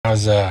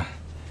was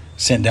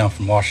sent down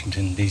from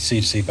Washington,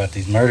 D.C. to see about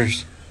these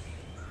murders.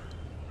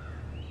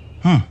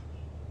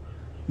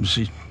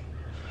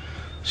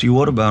 See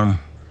what about him?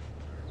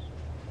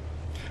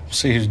 We'll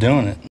see who's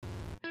doing it.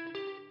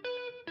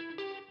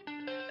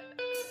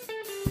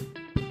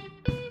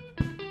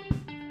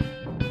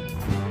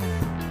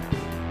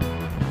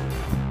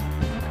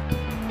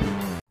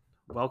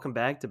 Welcome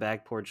back to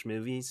Back Porch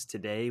Movies.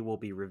 Today we'll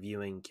be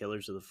reviewing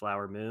Killers of the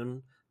Flower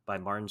Moon by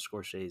Martin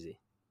Scorsese.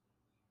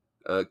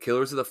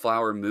 Killers of the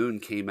Flower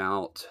Moon came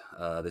out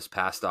this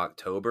past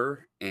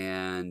October,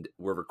 and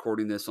we're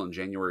recording this on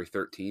January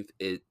 13th.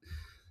 It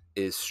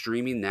is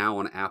streaming now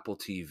on Apple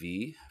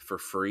TV for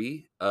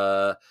free.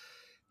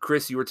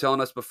 Chris, you were telling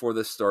us before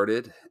this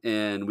started,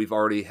 and we've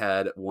already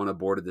had one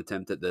aborted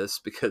attempt at this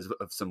because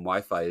of some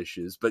Wi-Fi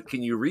issues, but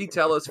can you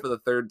retell us for the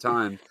third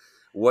time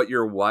what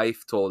your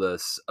wife told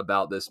us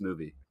about this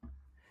movie?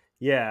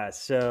 Yeah,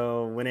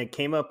 so when it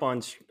came up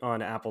on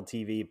Apple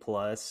TV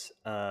Plus,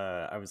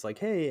 I was like,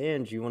 "Hey,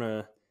 Ange, you want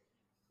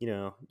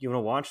to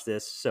watch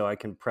this so I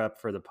can prep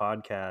for the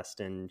podcast?"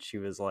 And she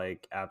was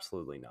like,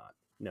 "Absolutely not.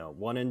 No,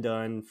 one and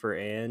done for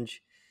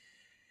Ange."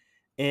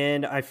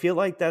 And I feel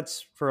like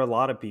that's for a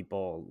lot of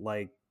people.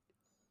 Like,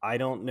 I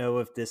don't know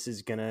if this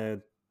is gonna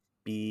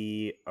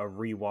be a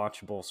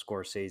rewatchable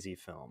Scorsese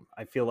film.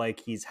 I feel like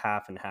he's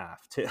half and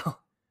half too.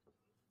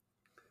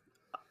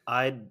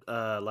 I'd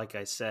like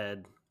I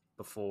said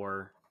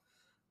before,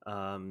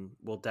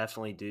 we'll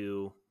definitely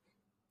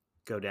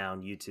go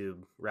down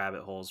YouTube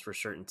rabbit holes for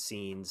certain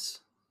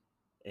scenes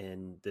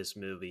in this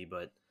movie,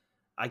 but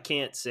I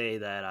can't say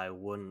that I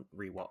wouldn't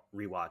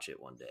rewatch it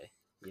one day,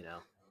 you know?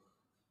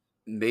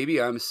 Maybe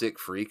I'm a sick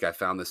freak. I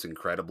found this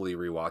incredibly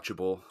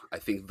rewatchable. I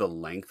think the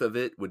length of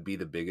it would be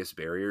the biggest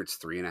barrier. It's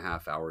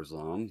 3.5 hours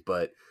long,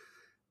 but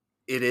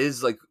it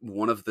is like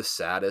one of the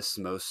saddest,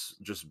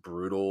 most just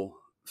brutal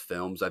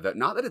films I've ever.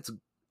 Not that it's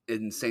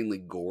insanely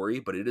gory,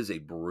 but it is a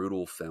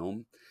brutal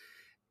film.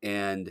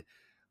 And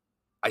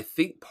I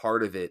think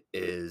part of it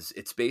is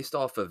it's based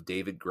off of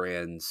David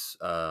Grann's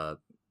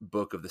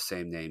book of the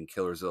same name,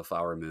 Killers of the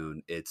Flower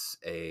Moon. It's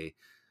a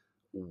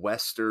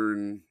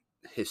Western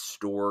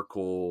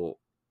historical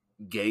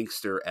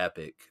gangster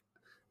epic,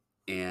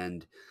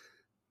 and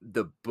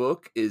the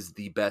book is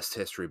the best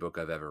history book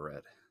I've ever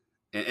read.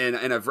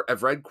 And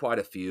I've read quite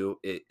a few.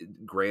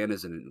 Grann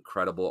is an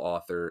incredible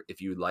author.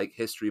 If you like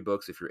history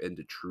books, if you're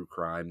into true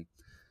crime,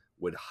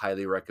 would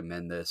highly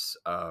recommend this.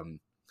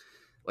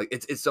 Like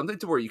it's something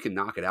to where you can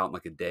knock it out in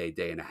like a day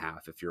and a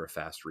half if you're a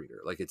fast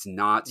reader. Like it's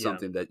not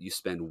something that you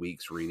spend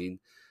weeks reading.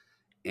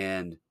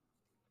 And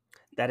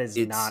that is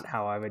not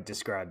how I would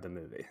describe the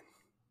movie.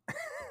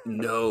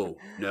 No.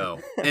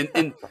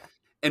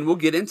 And we'll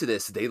get into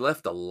this. They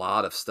left a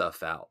lot of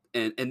stuff out.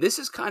 And this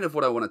is kind of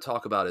what I want to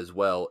talk about as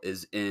well,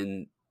 is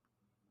in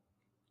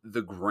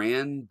the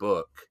Grann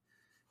book,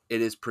 it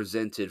is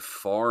presented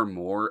far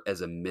more as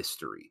a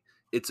mystery.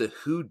 It's a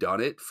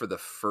whodunit for the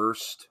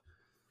first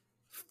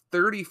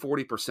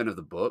 30-40% of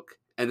the book,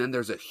 and then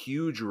there's a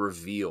huge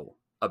reveal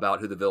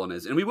about who the villain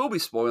is. And we will be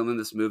spoiling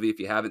this movie. If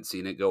you haven't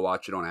seen it, go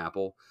watch it on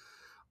Apple.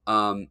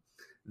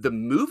 The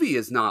movie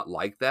is not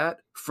like that.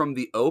 From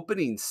the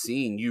opening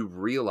scene, you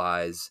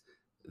realize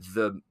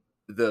the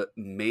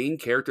main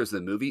characters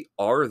in the movie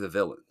are the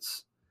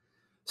villains.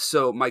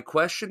 So my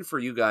question for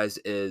you guys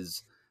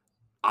is,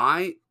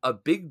 a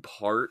big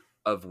part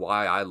of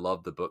why I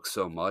love the book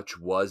so much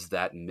was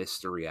that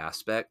mystery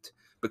aspect,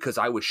 because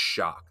I was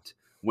shocked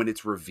when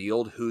it's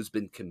revealed who's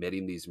been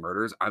committing these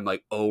murders. I'm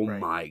like, oh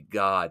my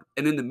God.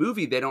 And in the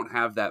movie, they don't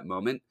have that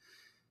moment.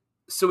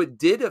 So it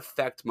did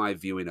affect my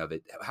viewing of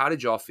it. How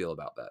did y'all feel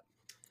about that?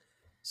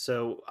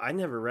 So I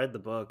never read the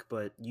book,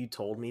 but you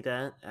told me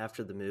that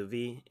after the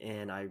movie,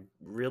 and I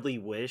really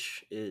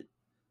wish it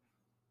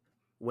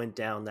went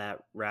down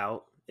that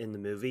route in the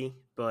movie.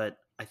 But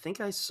I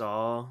think I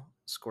saw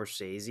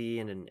Scorsese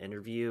in an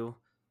interview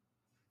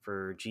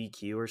for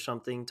GQ or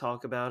something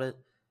talk about it,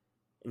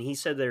 and he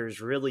said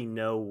there's really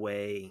no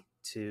way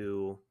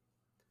to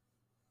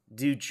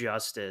do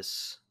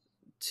justice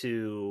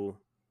to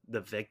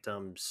the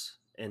victims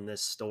in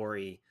this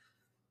story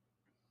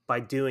by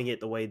doing it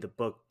the way the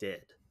book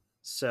did.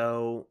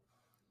 So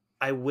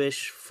I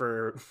wish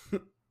for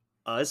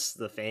us,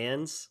 the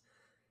fans,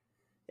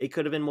 it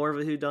could have been more of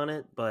a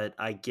whodunit, but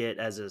I get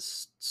as a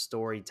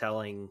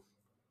storytelling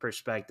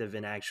perspective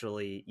and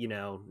actually,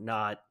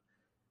 not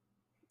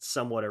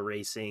somewhat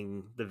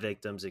erasing the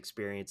victim's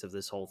experience of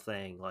this whole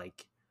thing.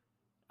 Like,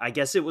 I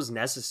guess it was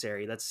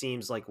necessary. That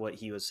seems like what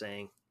he was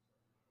saying.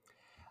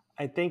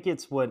 I think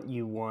it's what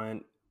you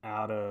want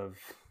out of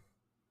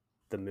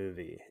the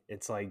movie.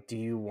 It's like, do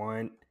you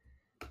want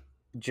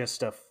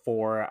just a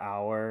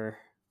 4-hour,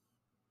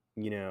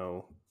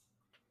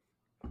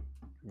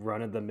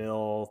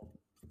 run-of-the-mill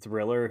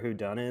thriller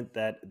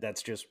whodunit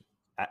that's just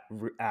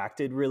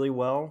acted really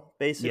well,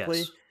 basically?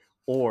 Yes.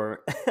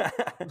 Or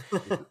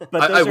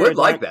but I would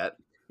like that.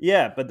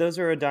 Yeah, but those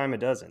are a dime a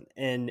dozen.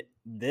 And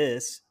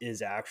this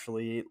is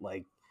actually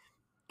like,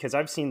 because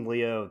I've seen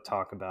Leo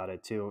talk about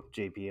it too,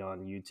 JP,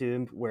 on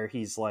YouTube, where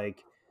he's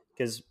like,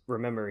 because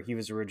remember he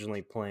was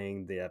originally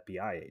playing the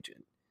FBI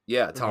agent.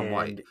 Yeah, Tom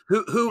White, And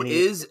who and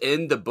he, is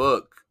in the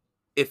book.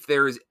 If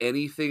there is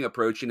anything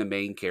approaching a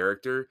main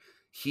character,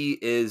 he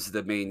is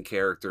the main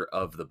character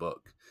of the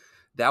book.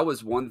 That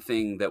was one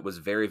thing that was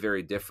very,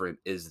 very different,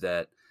 is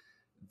that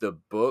the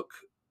book,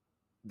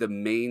 the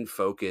main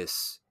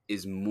focus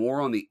is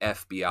more on the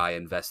FBI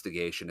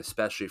investigation,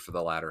 especially for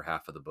the latter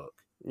half of the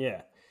book.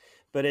 yeah,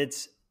 but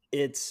it's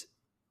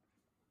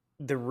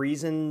the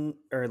reason,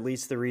 or at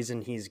least the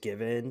reason he's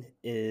given,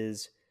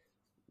 is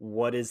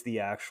what is the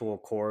actual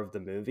core of the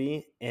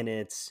movie, and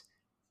it's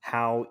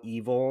how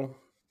evil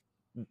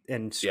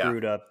and Yeah.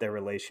 screwed up their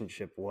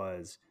relationship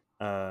was.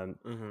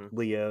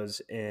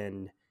 Leo's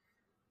and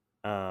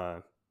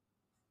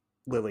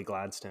Lily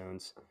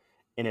Gladstone's.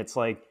 And it's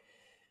like,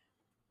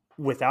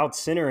 without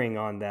centering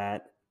on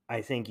that,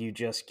 I think you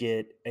just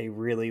get a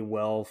really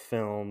well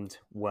filmed,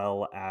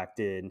 well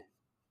acted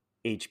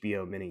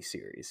HBO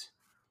miniseries.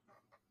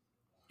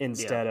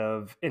 Instead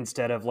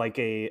of like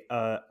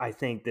I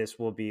think this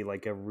will be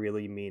like a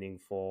really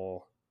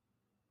meaningful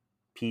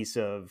piece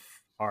of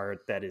art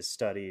that is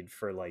studied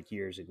for like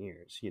years and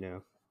years, you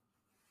know?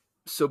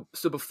 So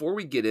before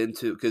we get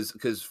into,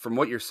 because from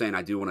what you're saying,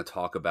 I do want to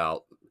talk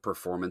about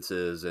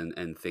performances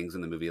and things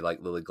in the movie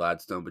like Lily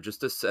Gladstone, but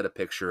just to set a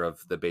picture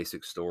of the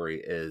basic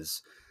story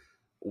is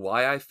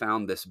why I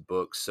found this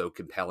book so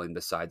compelling,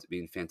 besides it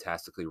being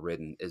fantastically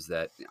written, is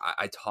that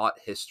I taught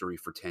history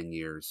for 10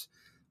 years.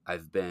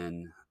 I've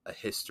been a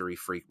history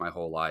freak my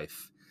whole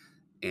life,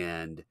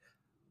 and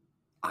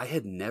I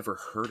had never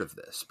heard of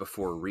this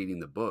before reading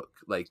the book.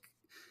 Like,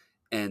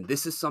 and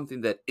this is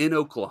something that in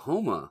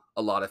Oklahoma,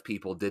 a lot of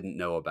people didn't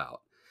know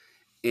about.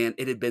 And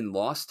it had been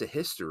lost to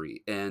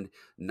history. And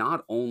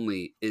not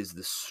only is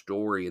the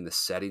story and the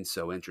setting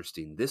so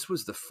interesting, this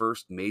was the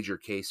first major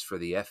case for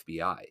the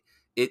FBI.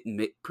 It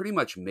pretty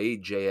much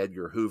made J.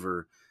 Edgar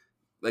Hoover,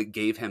 like,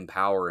 gave him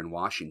power in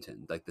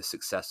Washington, like the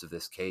success of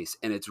this case.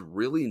 And it's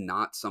really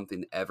not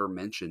something ever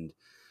mentioned.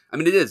 I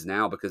mean, it is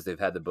now because they've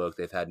had the book,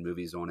 they've had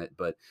movies on it,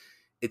 but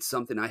it's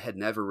something I had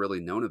never really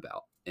known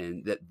about.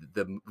 And that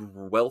the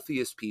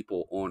wealthiest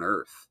people on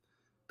earth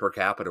per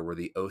capita were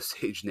the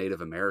Osage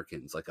Native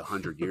Americans like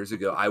 100 years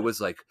ago. I was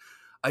like,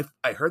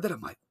 I heard that.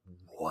 I'm like,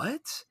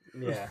 what?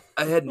 Yeah.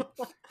 I had,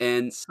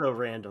 and So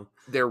random.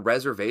 their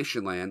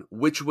reservation land,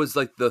 which was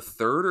like the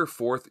third or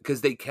fourth,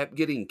 because they kept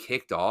getting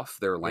kicked off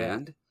their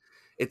land.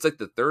 It's like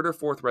the third or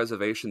fourth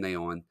reservation they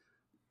on.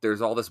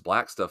 There's all this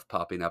black stuff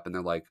popping up, and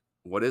they're like,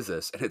 what is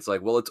this? And it's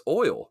like, well, it's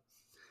oil.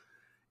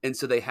 And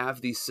so they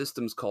have these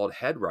systems called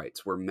head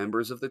rights, where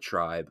members of the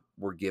tribe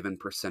were given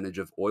percentage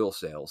of oil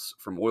sales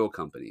from oil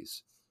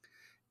companies.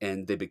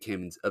 And they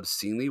became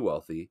obscenely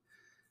wealthy,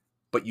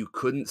 but you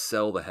couldn't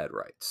sell the head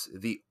rights.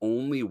 The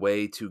only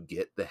way to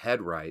get the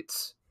head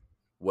rights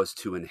was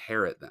to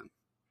inherit them.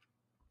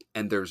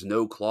 And there's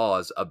no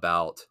clause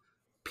about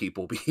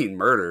people being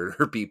murdered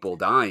or people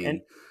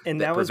dying.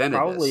 And that was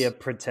probably this. a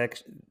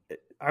protection.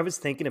 I was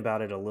thinking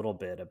about it a little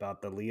bit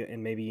about the legal,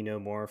 and maybe you know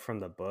more from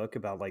the book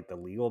about like the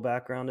legal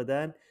background of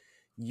that.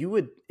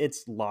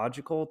 It's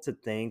logical to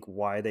think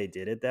why they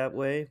did it that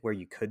way, where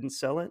you couldn't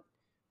sell it,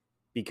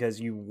 because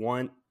you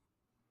want,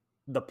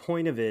 the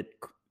point of it,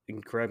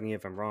 and correct me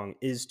if I'm wrong,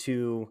 is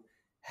to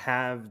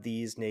have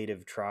these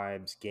native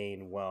tribes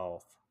gain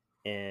wealth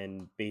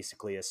and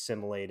basically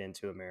assimilate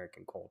into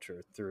American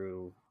culture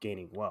through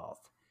gaining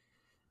wealth.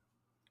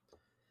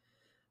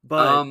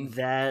 But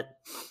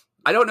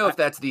I don't know if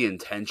that's the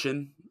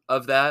intention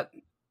of that.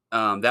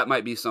 That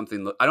might be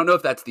something. I don't know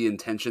if that's the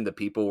intention that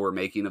people were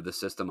making of the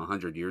system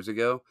 100 years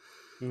ago,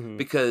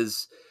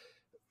 because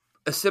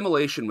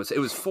assimilation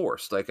was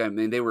forced. Like, I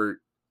mean, they were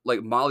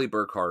like Molly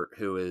Burkhart,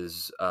 who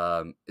is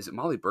it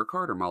Molly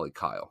Burkhart or Molly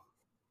Kyle?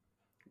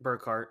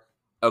 Burkhart.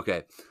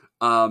 Okay.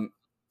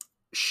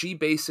 She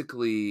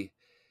basically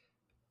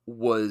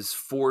was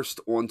forced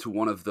onto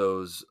one of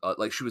those,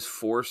 like she was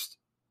forced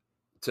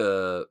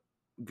to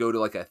go to,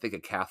 like, I think a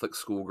Catholic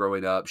school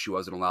growing up. She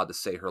wasn't allowed to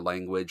say her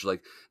language.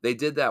 Like, they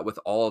did that with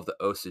all of the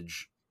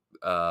Osage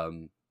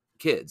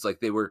kids.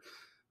 Like, they were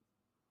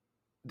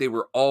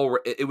all,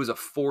 it was a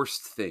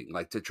forced thing,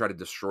 like, to try to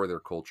destroy their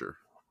culture.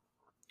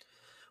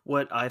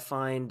 What I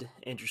find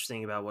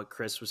interesting about what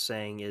Chris was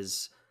saying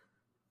is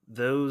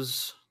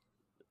those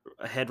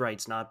head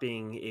rights not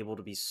being able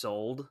to be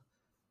sold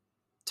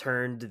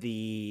turned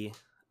the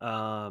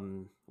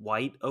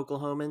white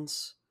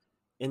Oklahomans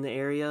in the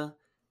area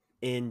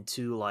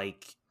into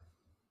like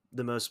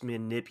the most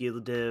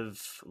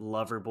manipulative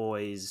lover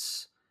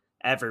boys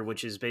ever,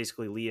 which is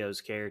basically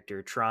Leo's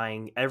character.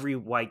 Every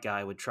white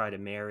guy would try to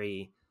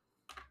marry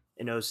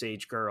an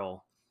Osage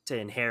girl to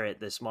inherit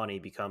this money,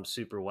 become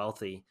super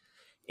wealthy.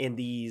 And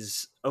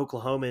these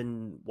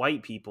Oklahoman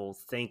white people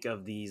think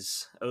of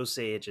these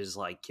Osage as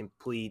like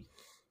complete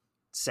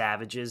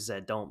savages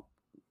that don't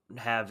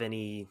have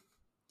any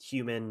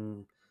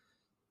human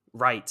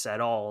rights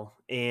at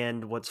all.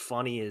 And what's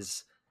funny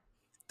is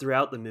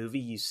throughout the movie,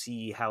 you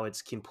see how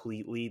it's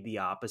completely the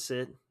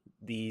opposite.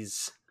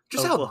 These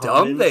just how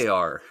dumb they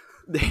are.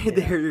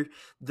 They're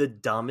the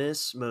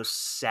dumbest,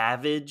 most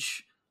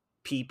savage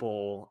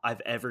people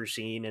I've ever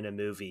seen in a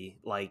movie.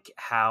 Like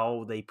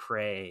how they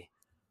prey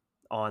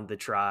on the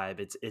tribe.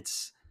 I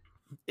just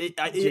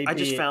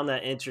JP, found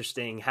that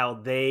interesting how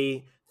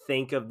they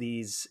think of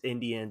these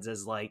Indians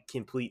as like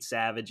complete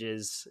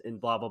savages and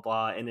blah blah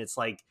blah. And it's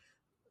like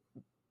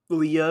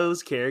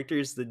Leo's character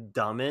is the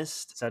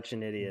dumbest, such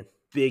an idiot.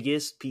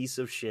 biggest piece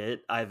of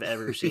shit I've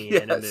ever seen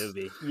in a Yes.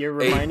 movie. You're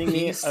A reminding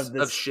me piece of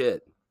this.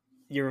 shit.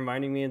 You're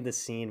reminding me of the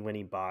scene when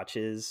he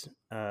botches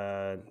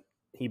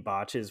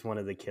one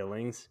of the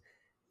killings,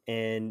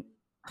 and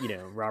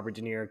Robert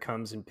De Niro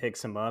comes and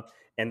picks him up,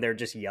 and they're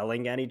just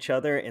yelling at each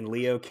other, and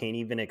Leo can't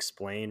even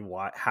explain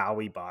how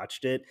he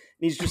botched it. And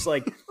he's just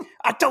like,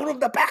 I told him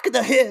the back of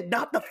the head,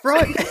 not the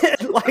front.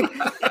 Like,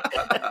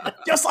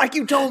 just like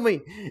you told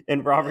me.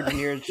 And Robert De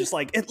Niro's just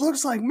like, it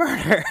looks like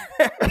murder.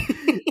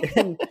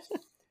 And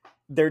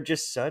they're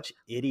just such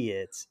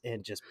idiots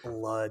and just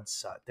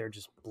they're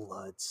just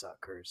blood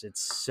suckers.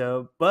 It's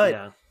so, but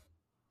Yeah.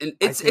 And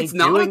I it's think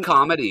not a doing-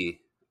 comedy,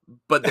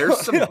 but there's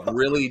some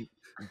really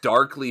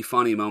darkly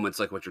funny moments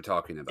like what you're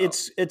talking about.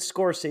 it's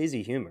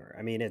Scorsese humor.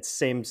 I mean, it's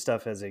same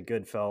stuff as a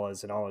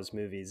Goodfellas and all his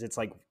movies. It's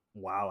like,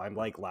 wow, I'm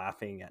like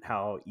laughing at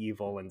how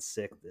evil and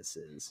sick this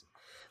is,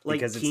 Like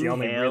because it's King the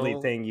only really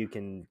Hale- thing you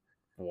can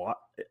watch.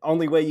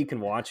 Only way you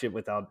can watch it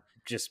without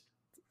just,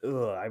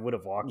 I would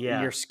have walked.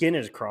 Yeah. Your skin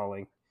is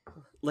crawling.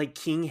 Like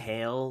King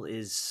Hale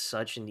is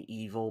such an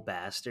evil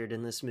bastard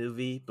in this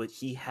movie, but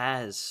he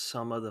has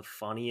some of the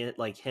funniest,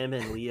 like him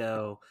and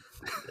Leo.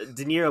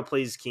 De Niro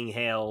plays King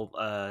Hale,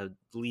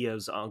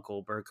 Leo's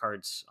uncle,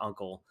 Burkhardt's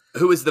uncle,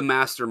 Who is the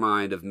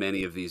mastermind of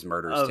many of these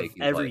murders of taking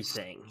place?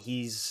 everything.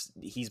 He's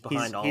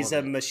behind all He's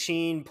of a it.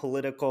 machine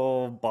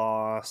political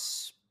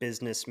boss,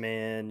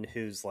 businessman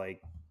who's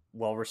like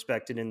well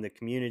respected in the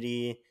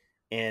community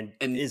and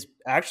is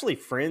actually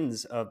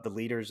friends of the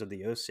leaders of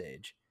the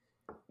Osage.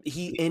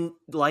 He and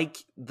like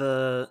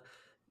the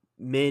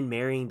men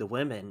marrying the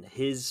women,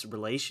 his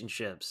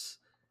relationships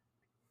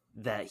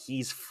that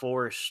he's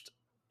forced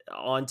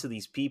onto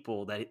these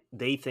people that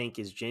they think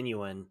is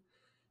genuine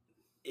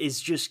is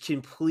just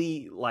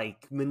complete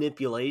like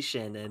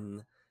manipulation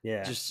and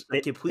Yeah, just They-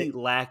 a complete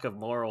lack of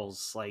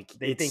morals. Like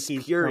they it's think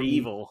he's pure some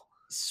evil.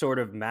 sort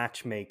of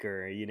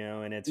matchmaker,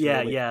 and it's Yeah,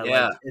 really, yeah,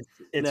 Yeah. like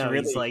it's No,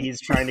 really he's like-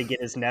 he's trying to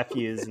get his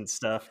nephews and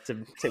stuff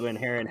to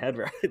inherit head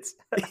rights.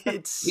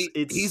 it's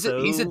He's so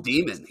a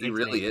demon. He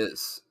really sickening.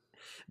 is.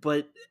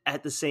 But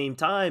at the same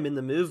time in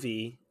the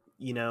movie,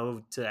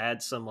 to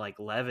add some like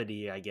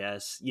levity, I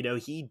guess,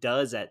 he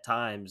does at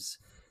times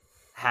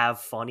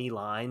have funny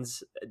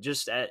lines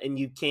and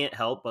you can't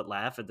help but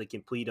laugh at the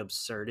complete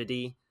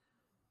absurdity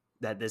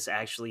that this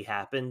actually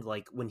happened.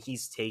 Like when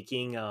he's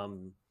taking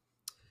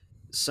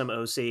some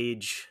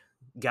Osage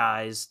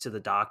guys to the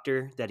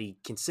doctor that he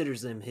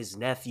considers them his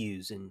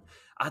nephews, and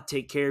I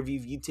take care of you,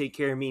 you take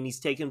care of me, and he's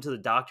taking them to the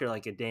doctor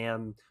like a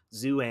damn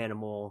zoo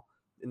animal,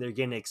 and they're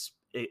getting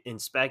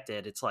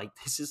inspected. It's like,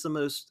 this is the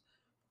most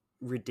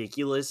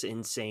ridiculous,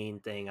 insane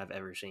thing I've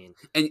ever seen.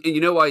 And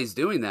you know why he's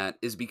doing that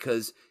is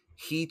because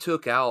he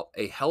took out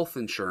a health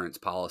insurance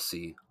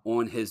policy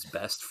on his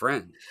best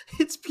friend.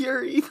 It's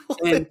pure evil.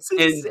 And It's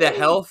the insane.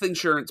 health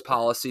insurance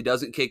policy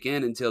doesn't kick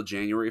in until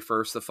January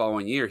 1st the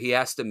following year. He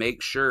has to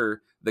make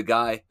sure the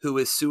guy who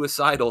is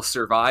suicidal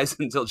survives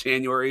until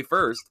January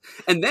 1st,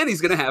 and then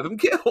he's going to have him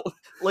killed.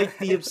 Like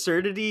the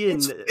absurdity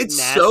and It's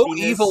so nastiness.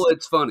 evil,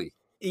 it's funny.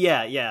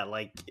 Yeah,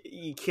 like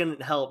you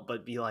couldn't help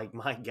but be like,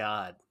 my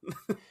God.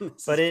 This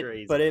is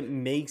crazy. But it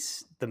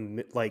makes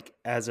like,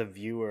 as a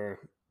viewer,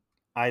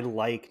 I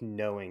like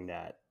knowing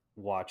that,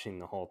 watching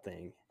the whole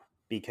thing,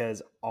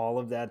 because all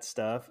of that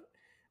stuff,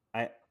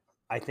 I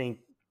think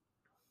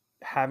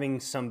having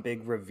some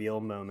big reveal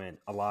moment,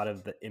 a lot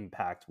of the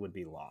impact would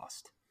be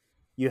lost.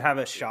 You have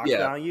a shock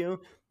value,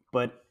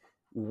 but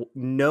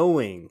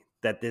knowing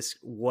that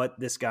what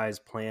this guy's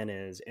plan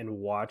is and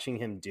watching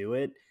him do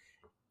it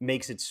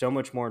makes it so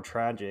much more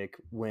tragic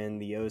when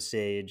the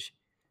Osage,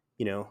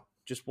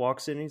 just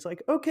walks in and he's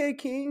like, okay,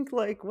 King,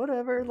 like,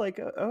 whatever, like,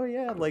 oh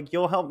yeah, like,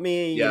 you'll help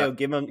me,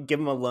 give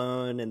him a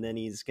loan, and then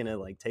he's gonna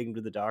like take him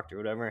to the doctor,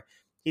 whatever.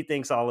 He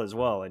thinks all is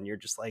well, and you're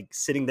just like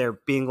sitting there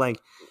being like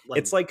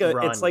it's like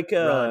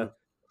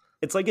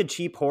a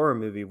cheap horror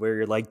movie where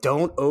you're like,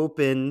 don't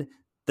open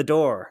the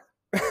door.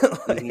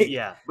 Like,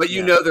 yeah. But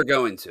you know they're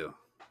going to.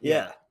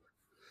 yeah.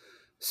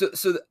 So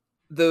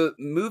the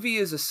movie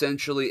is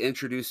essentially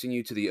introducing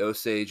you to the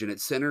Osage, and it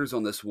centers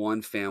on this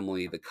one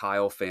family, the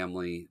Kyle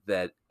family,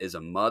 that is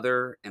a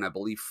mother and I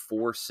believe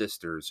 4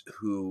 sisters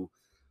who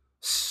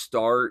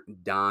start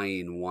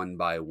dying one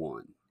by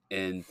one.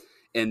 And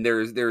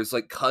there's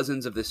like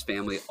cousins of this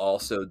family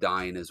also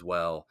dying as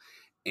well.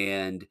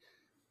 And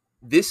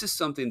this is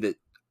something that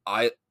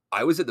I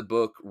was at the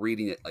book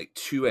reading at like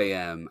 2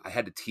 a.m. I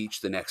had to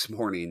teach the next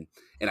morning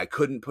and I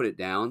couldn't put it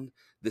down.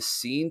 The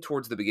scene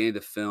towards the beginning of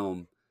the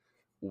film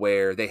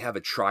where they have a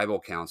tribal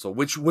council,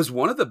 which was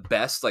one of the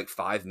best like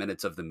 5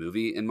 minutes of the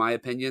movie, in my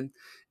opinion.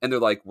 And they're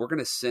like, we're going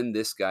to send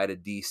this guy to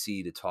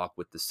DC to talk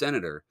with the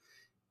senator.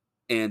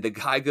 and the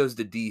guy goes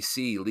to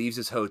DC, leaves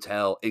his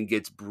hotel, and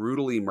gets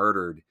brutally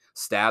murdered,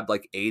 stabbed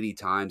like 80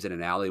 times in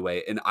an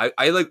alleyway. And I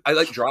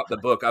dropped the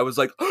book. I was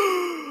like,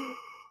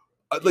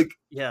 like,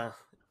 Yeah.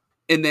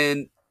 and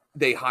then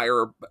they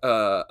hire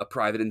a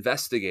private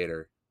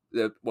investigator.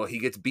 Well, he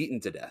gets beaten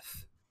to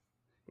death,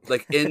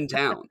 like in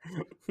town,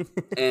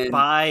 and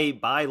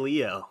by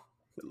Leo.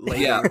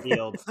 Later Yeah.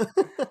 revealed.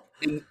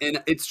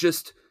 and it's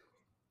just,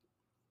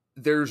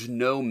 there's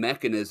no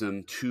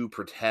mechanism to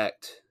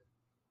protect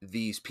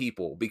these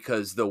people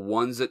because the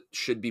ones that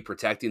should be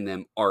protecting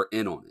them are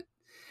in on it.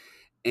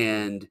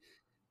 And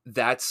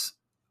that's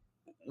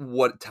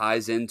what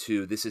ties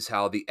into, this is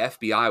how the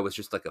FBI was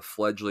just like a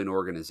fledgling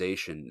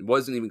organization. It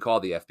wasn't even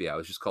called the FBI. It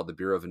was just called the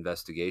Bureau of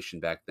Investigation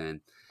back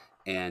then.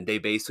 And they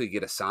basically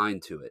get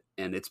assigned to it.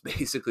 And it's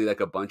basically like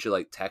a bunch of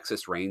like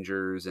Texas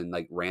Rangers and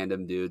like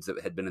random dudes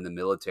that had been in the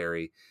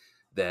military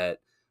that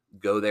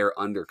go there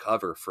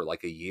undercover for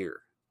like a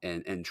year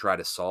and try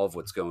to solve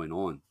what's going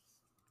on.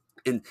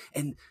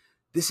 And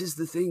this is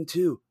the thing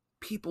too.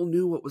 People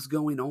knew what was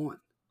going on.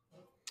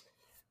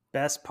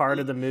 Best part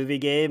of the movie,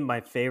 Gabe, my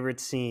favorite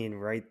scene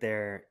right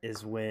there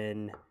is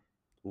when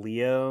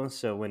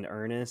when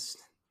Ernest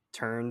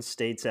turns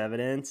state's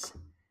evidence,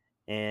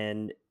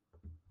 and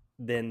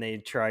then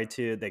they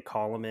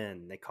call him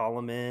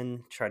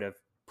in, try to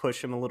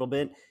push him a little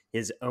bit.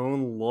 His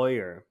own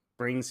lawyer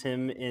brings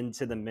him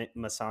into the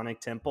Masonic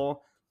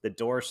temple. The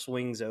door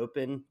swings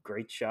open.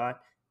 Great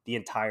shot. The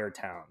entire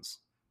town's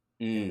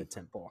in the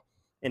temple.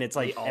 And it's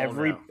like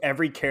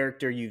every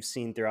character you've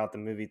seen throughout the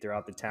movie,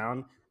 throughout the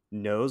town,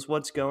 knows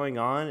what's going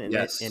on and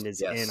is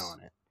in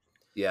on it.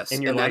 Yes.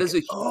 And you're like,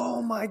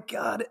 oh my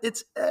God,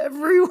 it's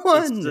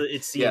everyone.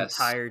 It's the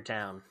entire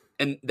town.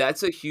 And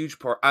that's a huge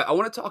part. I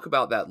want to talk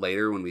about that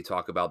later when we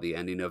talk about the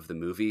ending of the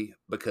movie,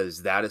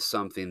 because that is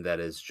something that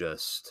is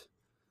just,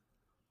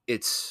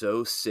 it's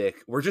so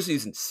sick. We're just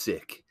using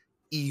sick,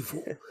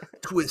 evil,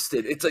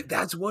 twisted. It's like,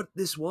 that's what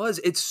this was.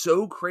 It's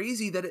so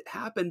crazy that it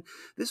happened.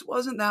 This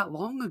wasn't that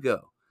long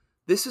ago.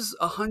 This is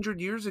 100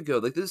 years ago.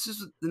 Like, this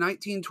is the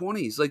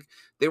 1920s. Like,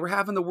 they were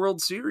having the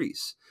World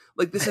Series.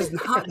 Like, this is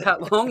not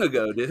that long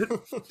ago, dude.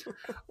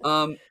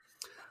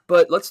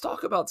 But let's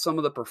talk about some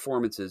of the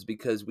performances,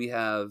 because we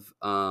have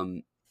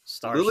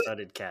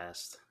star-studded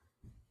cast.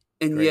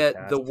 And Great yet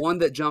cast. the one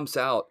that jumps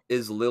out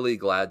is Lily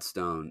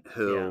Gladstone,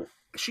 who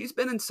she's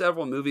been in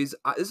several movies.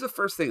 This is the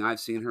first thing I've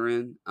seen her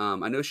in.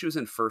 I know she was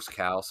in First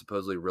Cow,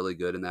 supposedly really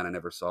good in that. I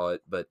never saw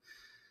it, but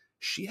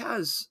she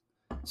has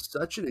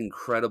such an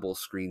incredible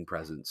screen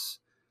presence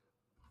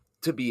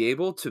to be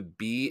able to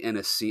be in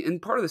a scene.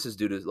 And part of this is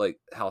due to like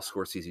how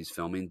Scorsese's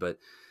filming, but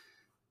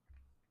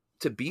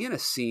to be in a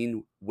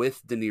scene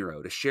with De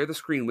Niro, to share the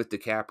screen with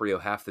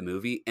DiCaprio half the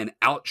movie and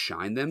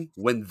outshine them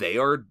when they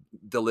are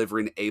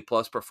delivering A+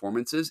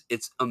 performances,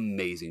 it's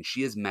amazing.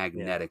 She is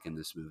magnetic in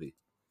this movie.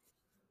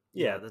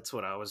 Yeah, that's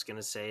what I was going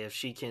to say. If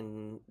she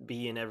can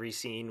be in every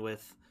scene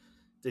with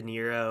De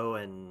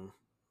Niro and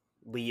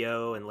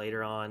Leo and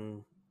later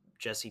on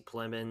Jesse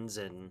Plemons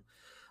and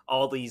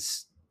all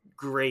these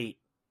great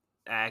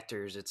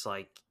actors, it's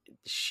like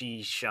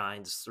she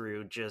shines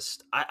through.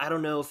 Just I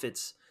don't know if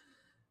it's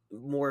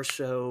more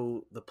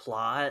so the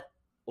plot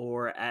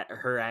or at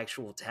her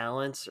actual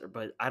talents,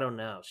 but I don't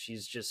know.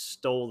 She's just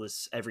stole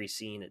this every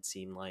scene, it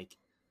seemed like.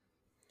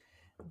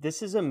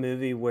 This is a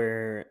movie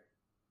where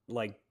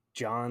like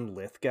John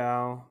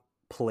Lithgow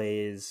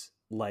plays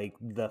like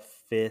the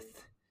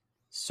fifth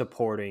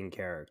supporting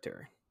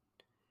character.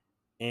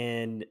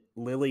 And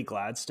Lily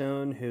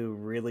Gladstone,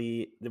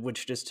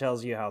 which just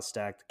tells you how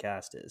stacked the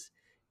cast is.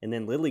 And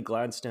then Lily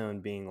Gladstone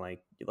being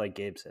like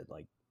Gabe said,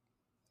 like,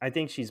 I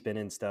think she's been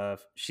in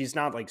stuff. She's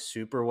not like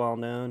super well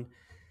known,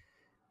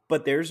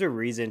 but there's a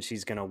reason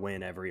she's going to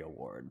win every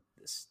award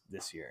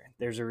this year.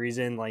 There's a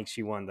reason like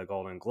she won the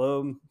Golden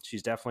Globe.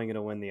 She's definitely going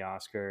to win the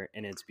Oscar.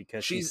 And it's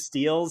because she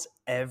steals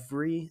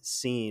every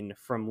scene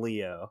from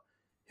Leo,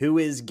 who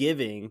is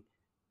giving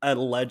a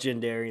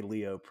legendary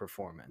Leo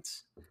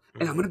performance.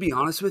 And I'm going to be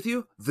honest with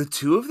you, the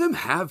two of them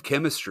have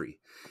chemistry.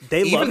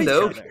 They love each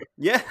other.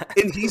 Yeah.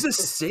 And he's a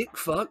sick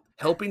fuck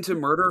helping to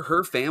murder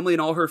her family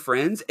and all her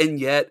friends. And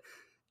yet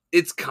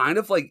it's kind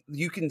of like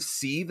you can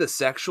see the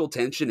sexual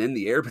tension in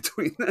the air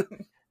between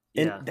them.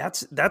 And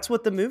that's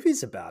what the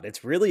movie's about.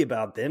 It's really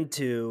about them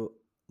two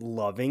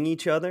loving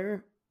each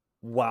other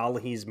while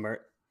he's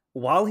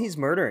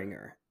murdering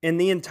her. And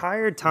the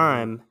entire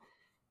time,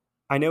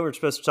 I know we're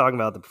supposed to talk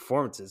about the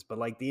performances, but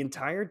like the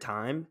entire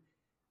time,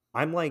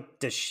 I'm like,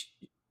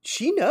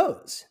 she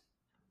knows.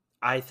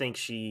 I think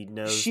she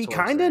knows. She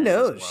kind of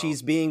knows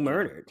she's being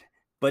murdered,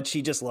 but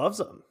she just loves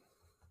him.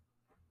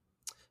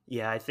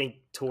 Yeah, I think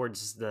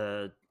towards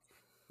the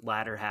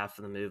latter half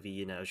of the movie,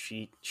 you know,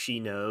 she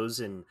knows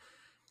and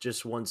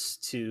just wants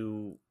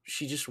to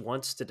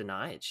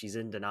deny it. She's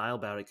in denial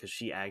about it because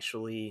she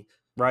actually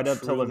right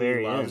up till the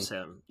very loves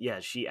end. Him. Yeah,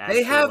 she actually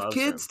they have loves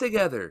kids him.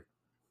 Together.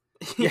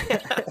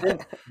 Yeah.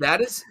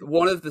 That is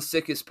one of the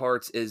sickest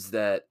parts is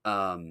that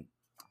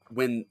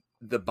when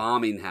the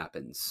bombing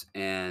happens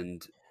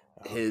and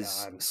Oh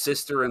his God.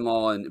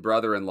 sister-in-law and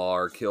brother-in-law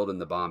are killed in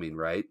the bombing,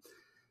 right?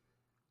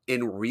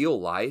 In real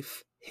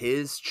life,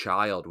 his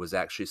child was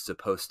actually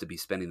supposed to be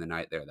spending the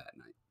night there that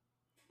night.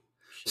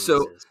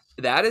 So Jesus.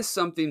 that is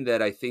something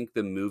that I think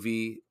the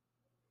movie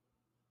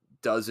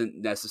doesn't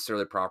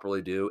necessarily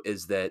properly do,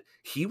 is that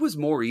he was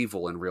more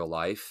evil in real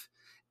life.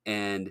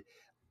 And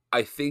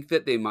I think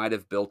that they might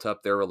have built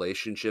up their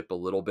relationship a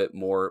little bit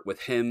more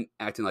with him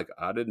acting like,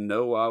 I didn't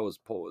know I was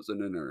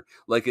poisoning her.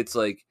 Like, it's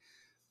like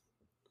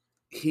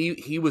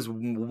he was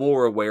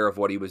more aware of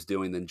what he was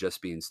doing than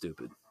just being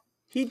stupid.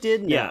 He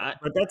did know, Yeah,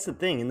 but that's the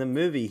thing. In the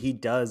movie, he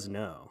does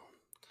know.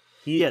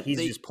 He's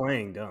just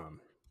playing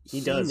dumb.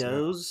 He does know.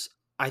 knows.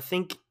 I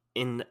think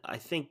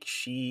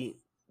she,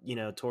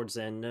 towards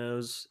the end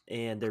knows,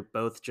 and they're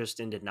both just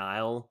in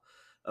denial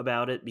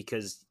about it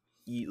because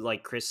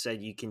like Chris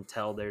said, you can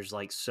tell there's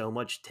like so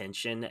much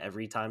tension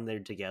every time they're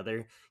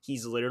together.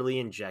 He's literally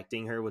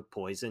injecting her with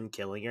poison,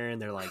 killing her,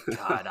 and they're like,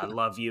 God, I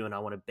love you and I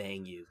want to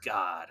bang you.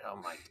 God, oh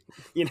my,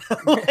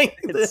 like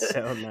It's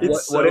so nice.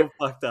 it's so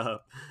fucked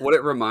up. What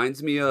it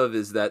reminds me of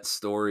is that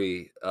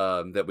story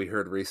that we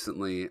heard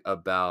recently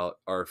about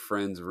our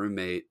friend's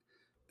roommate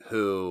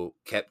who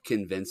kept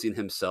convincing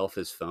himself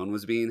his phone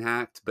was being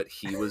hacked, but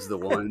he was the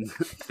one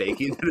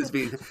faking that it was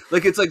being,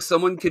 like, it's like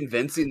someone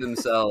convincing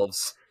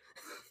themselves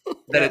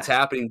that it's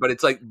happening, but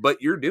it's like,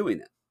 but you're doing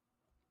it.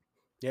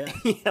 Yeah.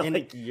 Yeah, And,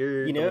 like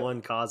you're you the know-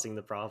 one causing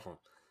the problem.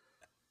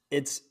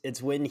 It's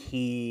when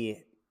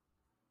he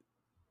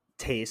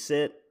tastes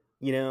it,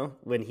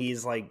 when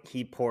he's like,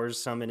 he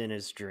pours something in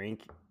his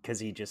drink because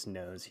he just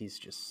knows he's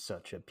just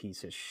such a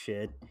piece of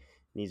shit.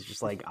 And he's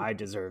just like, I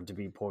deserve to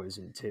be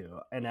poisoned too.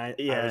 And I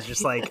was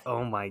just like,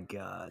 oh my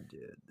God,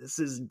 dude, this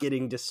is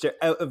getting disturbed.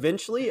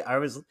 Eventually, I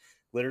was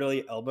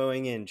literally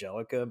elbowing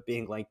Angelica,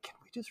 being like, can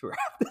we just wrap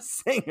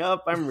this thing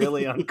up? I'm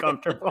really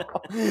uncomfortable.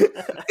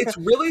 It's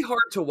really hard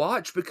to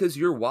watch because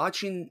you're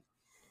watching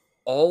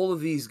all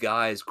of these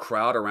guys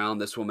crowd around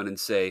this woman and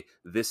say,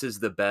 this is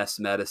the best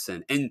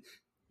medicine. And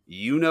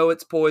you know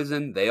it's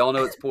poison. They all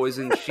know it's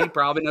poison. She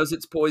probably knows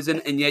it's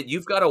poison. And yet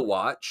you've got to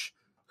watch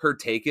her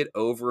take it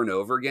over and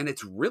over again.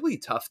 It's really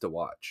tough to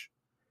watch.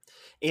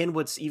 And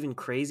what's even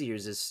crazier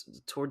is this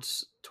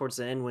towards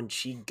the end when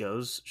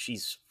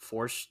she's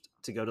forced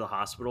to go to the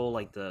hospital,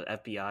 like the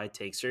FBI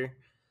takes her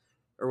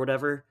or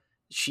whatever.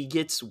 She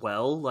gets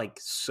well like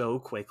so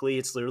quickly.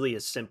 It's literally a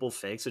simple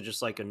fix of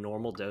just like a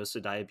normal dose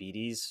of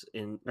diabetes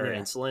or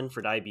insulin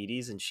for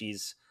diabetes, and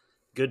she's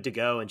good to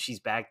go, and she's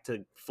back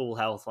to full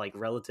health like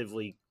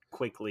relatively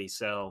quickly.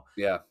 So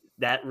Yeah,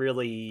 that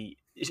really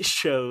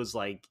shows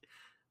like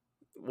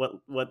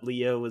what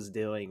Leo was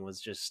doing was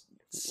just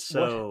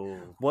so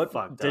what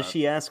fucked does up.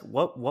 she ask?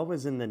 What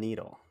was in the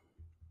needle?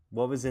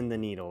 What was in the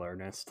needle,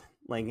 Ernest?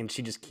 Like, and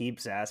she just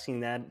keeps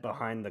asking that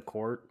behind the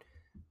court,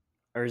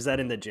 or is that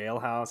in the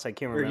jailhouse? I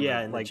can't Or, remember.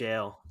 yeah, in like, the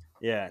jail.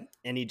 Yeah,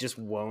 and he just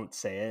won't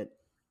say it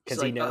because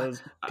It's he like,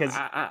 knows. Because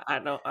I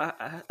know.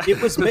 it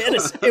was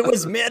medicine. It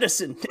was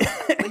medicine.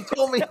 They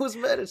told me it was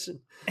medicine.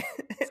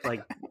 It's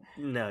like,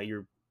 no,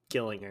 you're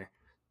killing her.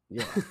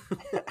 Yeah.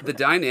 the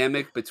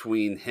dynamic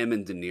between him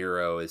and De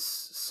Niro is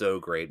so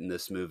great in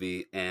this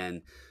movie.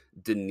 And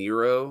De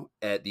Niro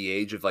at the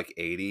age of like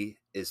 80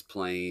 is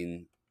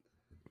playing.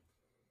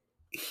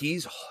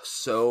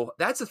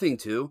 That's the thing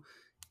too.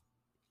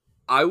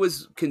 I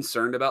was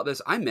concerned about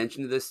this. I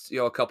mentioned this,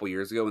 a couple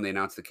years ago when they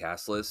announced the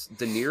cast list.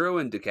 De Niro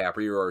and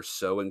DiCaprio are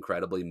so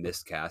incredibly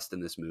miscast in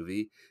this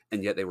movie,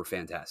 and yet they were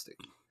fantastic.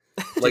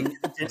 Like,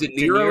 De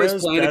Niro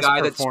is playing a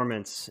guy that's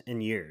performance in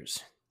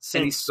years.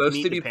 and he's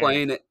supposed to be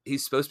playing.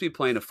 He's supposed to be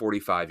playing a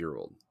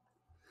 45-year-old,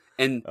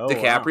 and Oh,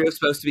 DiCaprio wow. is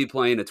supposed to be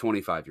playing a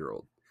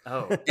 25-year-old.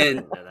 Oh,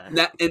 And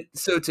and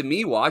so to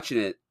me, watching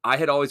it, I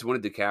had always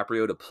wanted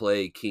DiCaprio to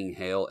play King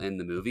Hale in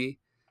the movie,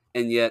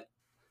 and yet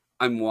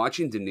I'm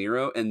watching De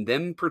Niro, and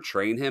them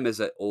portraying him as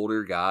an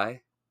older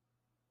guy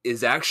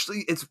is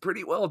actually, it's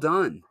pretty well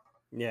done.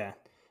 Yeah,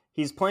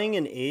 he's playing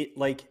an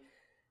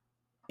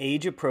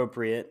age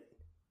appropriate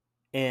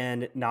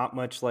and not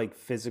much like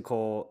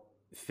physical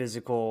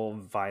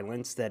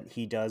violence that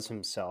he does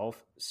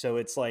himself. So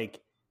it's like,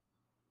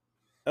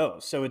 oh,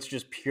 so it's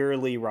just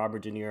purely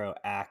Robert De Niro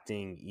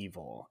acting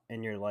evil,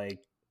 and you're like,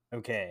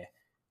 okay,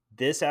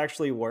 this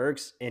actually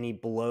works, and he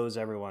blows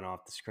everyone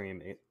off the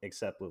screen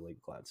except Lily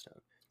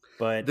Gladstone.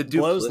 But The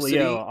blows duplicity-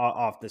 Leo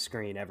off the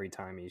screen every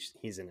time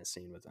he's in a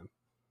scene with him.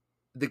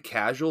 The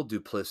casual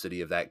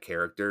duplicity of that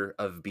character,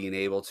 of being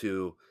able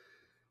to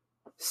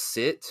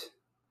sit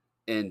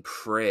and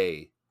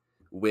pray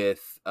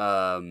with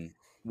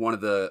one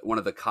of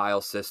the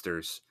Kyle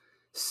sisters,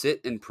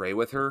 sit and pray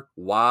with her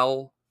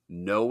while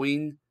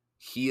knowing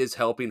he is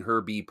helping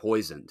her be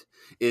poisoned,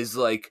 is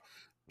like,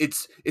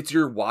 it's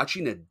you're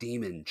watching a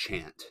demon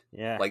chant.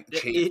 Yeah, Like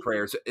chant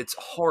prayers. It's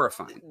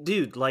horrifying.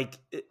 dude, like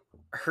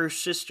her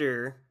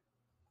sister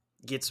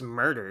gets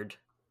murdered.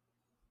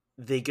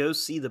 They go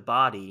see the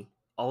body.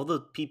 All the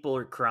people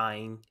are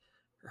crying.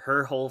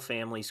 Her whole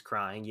family's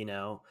crying,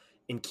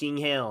 and King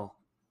Hale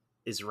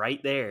is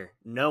right there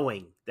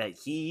knowing that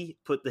he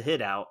put the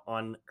hit out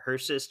on her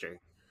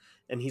sister.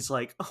 and he's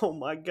like, "Oh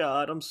my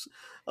god, I'm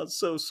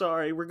so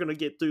sorry. We're gonna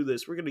get through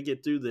this. We're gonna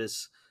get through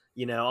this.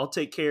 You know, I'll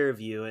take care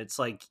of you." It's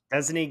like,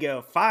 Doesn't he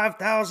go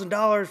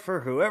 $5,000 for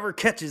whoever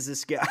catches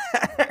this guy?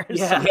 Or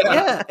yeah, something?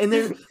 yeah, and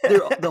they're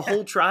the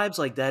whole tribe's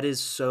like, that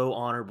is so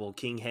honorable.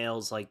 King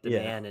Hale's like the Yeah.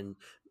 man, and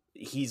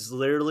he's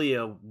literally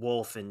a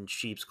wolf in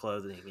sheep's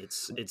clothing.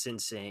 It's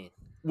insane.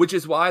 Which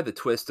is why the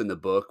twist in the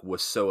book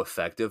was so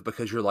effective,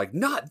 because you're like,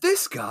 not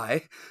this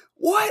guy.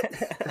 What?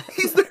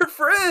 He's their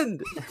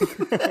friend.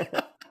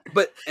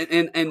 But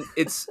and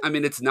it's, I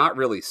mean, it's not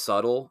really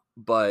subtle,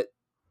 but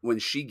when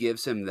she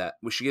gives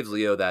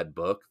Leo that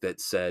book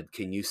that said,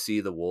 "Can you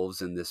see the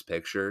wolves in this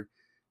picture?"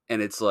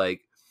 And it's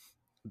like,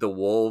 the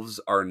wolves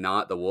are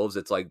not the wolves.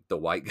 It's like the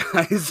white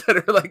guys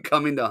that are like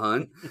coming to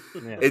hunt.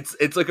 Yeah.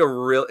 It's like a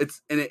real,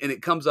 and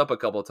it comes up a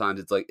couple of times.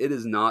 It's like, it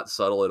is not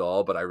subtle at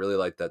all, but I really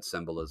like that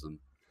symbolism.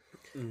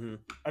 Mm-hmm.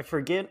 I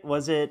forget,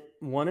 was it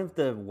one of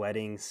the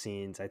wedding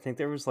scenes? I think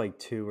there was like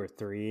 2 or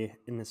 3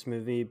 in this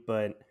movie,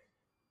 but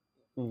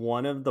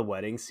one of the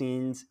wedding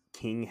scenes,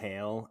 King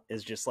Hale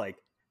is just like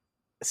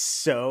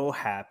so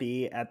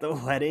happy at the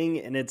wedding,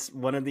 and it's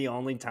one of the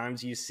only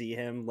times you see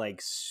him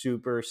like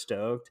super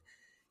stoked.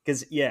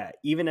 Because yeah,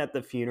 even at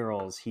the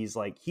funerals, he's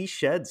like, he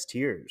sheds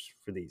tears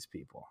for these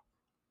people,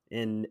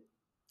 and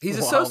He's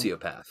a while-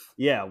 sociopath.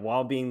 yeah,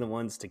 while being the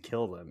ones to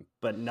kill them.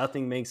 But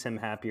nothing makes him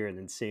happier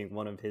than seeing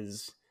one of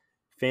his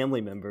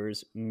family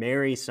members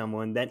marry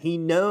someone that he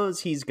knows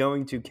he's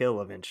going to kill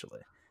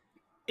eventually.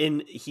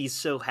 And he's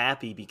so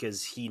happy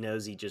because he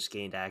knows he just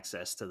gained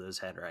access to those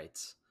head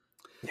rights,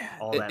 Yeah,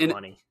 all that And-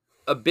 money.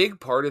 A big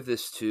part of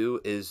this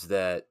too is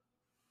that,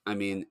 I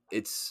mean,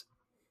 it's,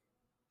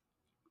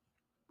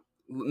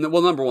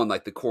 well, number one,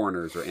 like the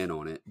coroners are in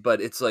on it,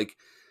 but it's like,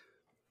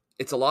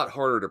 it's a lot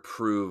harder to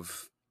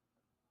prove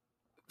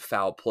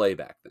foul play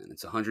back then.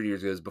 It's 100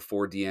 years ago, it was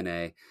before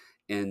DNA,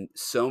 and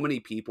so many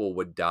people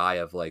would die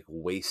of like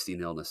wasting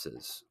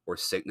illnesses or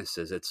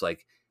sicknesses. It's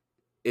like,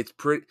 it's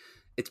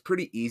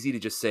pretty easy to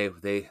just say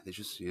they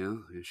just, you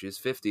know, she's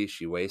 50,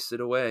 she wasted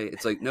away.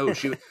 It's like, no,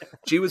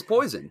 she was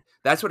poisoned.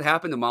 That's what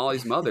happened to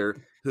Molly's mother,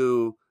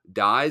 who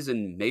dies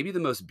in maybe the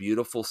most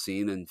beautiful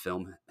scene in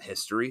film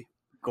history,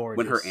 gorgeous.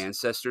 when her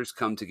ancestors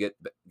come to get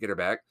her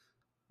back.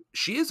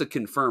 She is a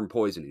confirmed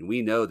poisoning.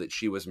 We know that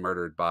she was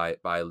murdered by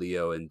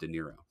Leo and De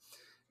Niro.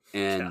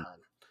 And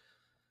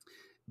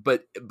God.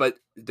 but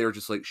they're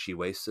just like, she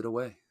wasted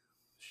away.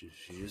 She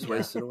just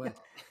wasted away.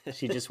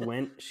 She just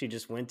went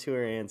to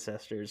her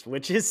ancestors,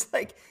 which is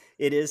like,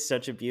 it is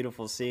such a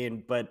beautiful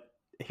scene. But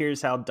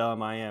here's how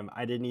dumb I am.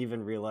 I didn't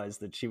even realize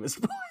that she was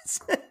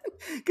poisoned,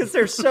 because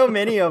there's so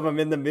many of them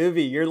in the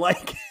movie. You're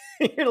like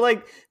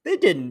they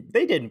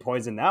didn't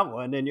poison that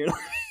one, and you're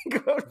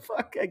like, oh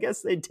fuck, I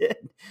guess they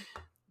did.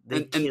 They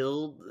And-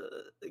 killed.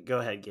 Go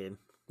ahead, Gabe.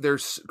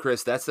 There's,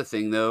 Chris, that's the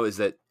thing though, is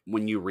that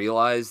when you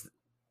realize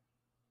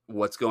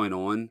what's going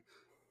on,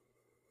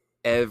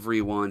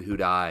 everyone who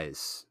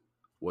dies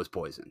was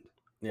poisoned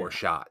Yeah. or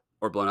shot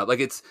or blown up. Like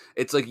it's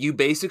like, you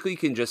basically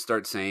can just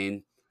start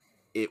saying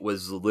it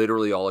was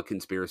literally all a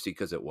conspiracy,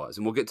 because it was.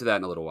 And we'll get to that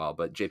in a little while.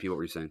 But JP, what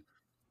were you saying?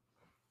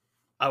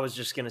 I was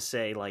just gonna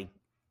say, like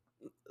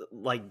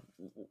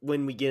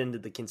when we get into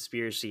the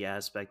conspiracy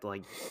aspect,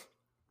 like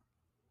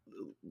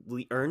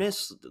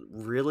Ernest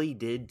really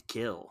did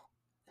kill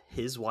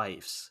his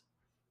wife's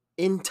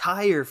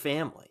entire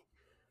family.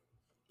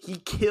 He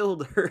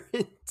killed her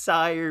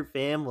entire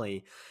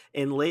family,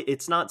 and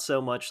it's not so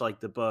much like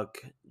the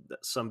book,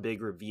 some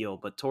big reveal,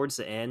 but towards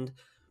the end,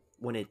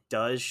 when it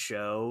does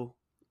show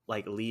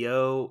like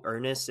Leo,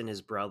 Ernest, and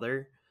his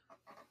brother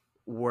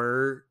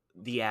were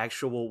the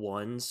actual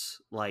ones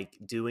like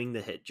doing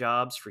the hit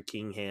jobs for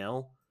King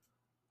Hale,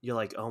 you're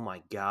like, oh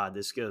my god,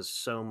 this goes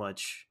so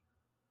much,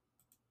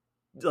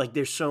 like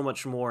there's so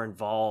much more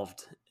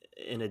involved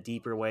in a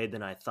deeper way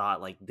than I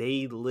thought. Like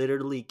they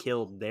literally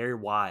killed their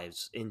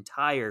wives,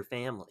 entire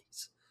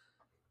families.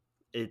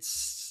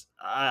 It's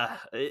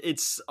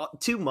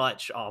too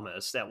much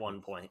almost at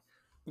one point.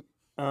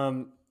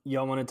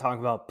 Y'all want to talk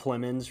about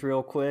Plemons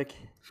real quick?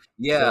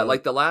 Yeah, So-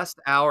 like the last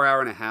hour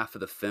and a half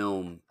of the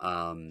film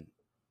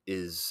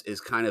is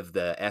kind of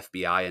the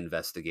FBI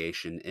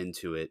investigation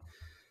into it,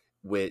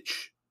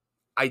 which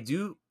I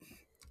do.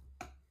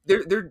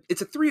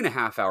 It's a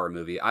 3.5 hour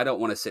movie. I don't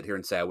want to sit here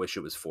and say I wish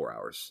it was 4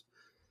 hours,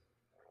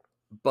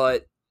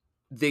 but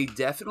they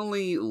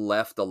definitely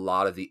left a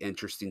lot of the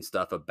interesting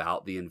stuff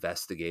about the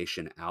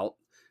investigation out,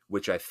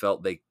 which I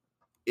felt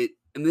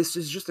and this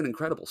is just an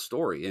incredible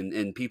story,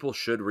 and people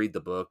should read the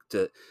book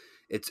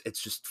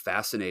it's just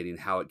fascinating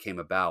how it came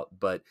about,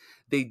 but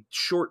they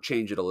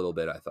shortchanged it a little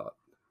bit, I thought.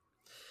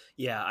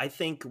 Yeah, I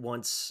think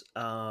once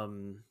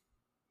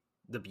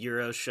the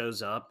Bureau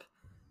shows up,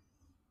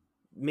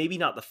 maybe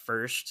not the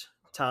first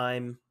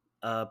time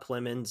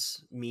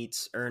Plemons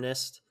meets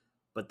Ernest,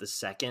 but the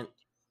second,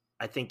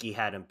 I think he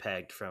had him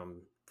pegged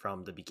from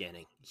the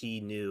beginning. He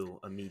knew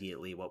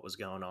immediately what was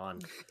going on.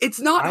 It's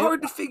not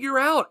hard to figure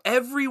out.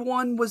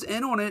 Everyone was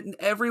in on it, and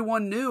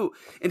everyone knew.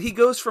 And he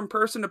goes from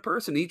person to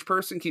person. Each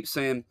person keeps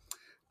saying,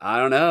 I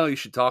don't know. You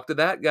should talk to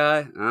that guy.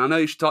 I don't know.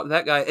 You should talk to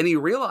that guy. And he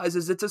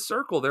realizes it's a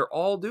circle. They're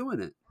all doing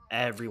it.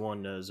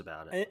 Everyone knows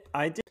about it.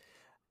 I did.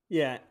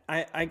 Yeah,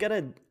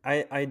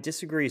 I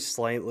disagree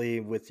slightly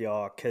with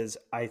y'all because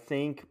I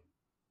think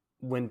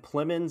when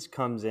Plemons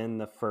comes in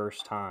the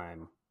first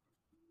time,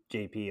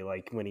 JP,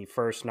 like when he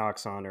first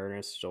knocks on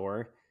Ernest's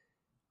door,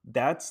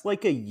 that's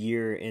like a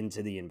year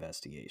into the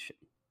investigation,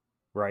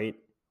 right?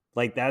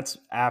 Like that's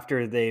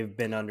after they've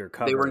been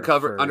undercover. They were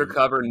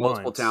undercover in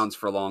multiple towns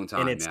for a long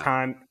time. And it's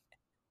time.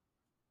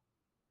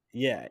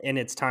 Yeah, and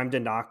it's time to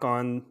knock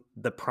on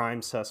the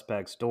prime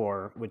suspect's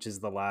door, which is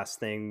the last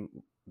thing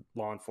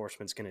law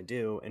enforcement's going to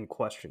do, and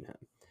question him.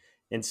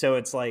 And so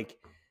it's like,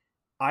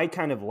 I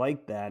kind of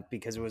like that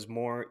because it was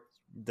more,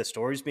 the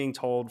story's being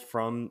told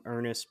from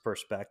Ernest's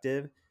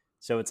perspective.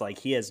 So it's like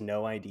he has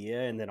no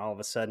idea. And then all of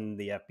a sudden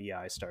the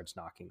FBI starts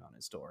knocking on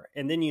his door.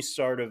 And then you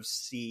sort of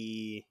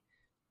see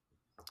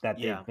that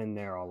they've been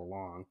there all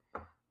along.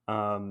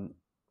 And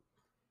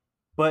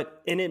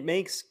it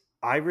makes,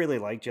 I really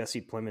like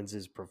Jesse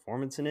Plemons'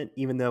 performance in it,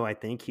 even though I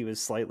think he was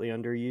slightly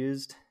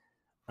underused.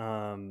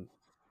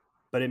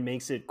 But it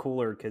makes it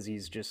cooler because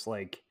he's just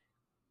like,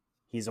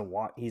 he's an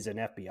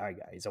FBI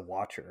guy. He's a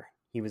watcher.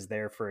 He was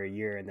there for a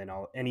year,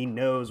 and he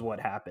knows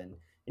what happened,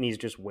 and he's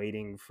just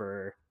waiting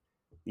for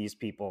these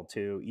people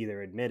to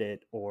either admit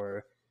it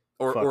or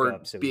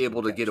be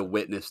able to get a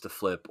witness to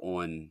flip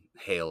on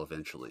Hale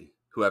eventually,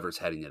 whoever's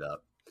heading it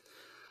up.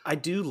 I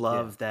do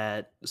love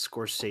that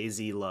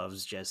Scorsese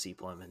loves Jesse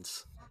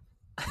Plemons.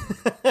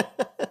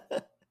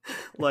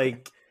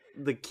 Like,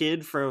 the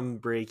kid from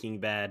Breaking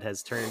Bad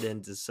has turned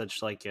into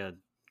such like a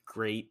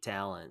great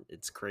talent.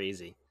 It's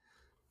crazy.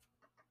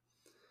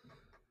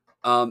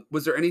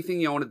 Was there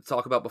anything you wanted to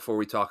talk about before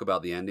we talk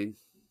about the ending?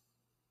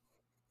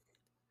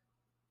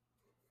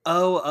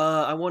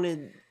 I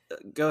wanted,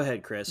 go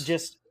ahead, Chris.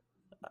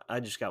 I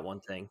just got one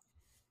thing.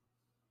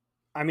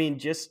 I mean,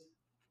 just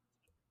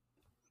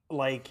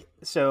like,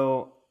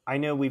 so I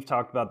know we've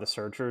talked about The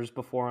Searchers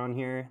before on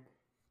here.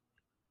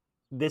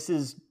 This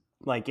is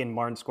like in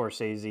Martin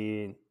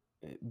Scorsese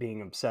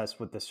being obsessed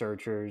with The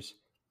Searchers.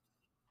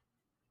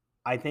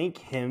 I think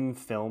him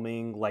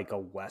filming like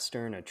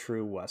a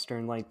true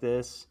Western like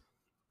this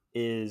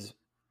is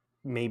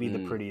maybe the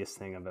prettiest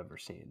thing I've ever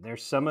seen.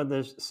 There's some of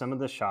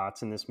the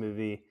shots in this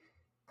movie.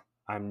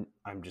 I'm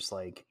just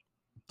like,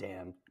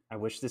 damn, I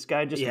wish this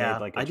guy just made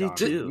like a John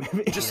Woo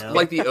movie. Just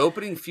like the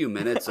opening few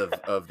minutes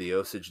of the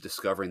Osage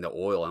discovering the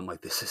oil, I'm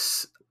like,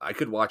 I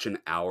could watch an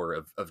hour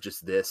of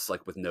just this,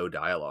 like with no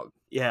dialogue.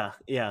 Yeah.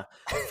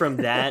 From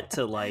that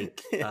to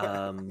like,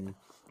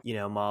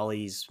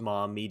 Molly's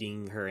mom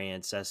meeting her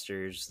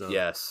ancestors,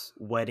 the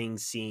wedding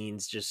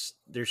scenes, just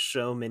there's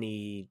so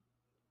many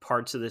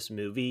parts of this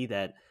movie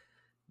that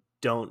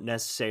don't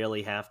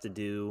necessarily have to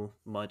do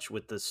much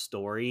with the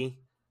story,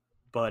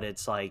 but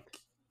it's like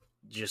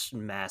just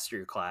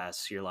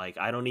masterclass. You're like,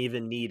 I don't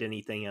even need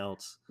anything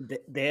else.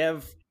 They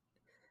have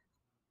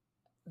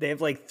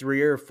like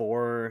 3 or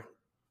 4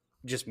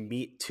 just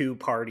two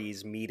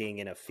parties meeting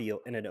in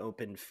an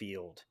open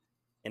field.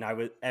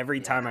 And every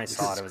time I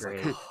saw it, I was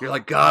like, you're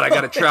like, God, I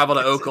got to travel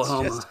to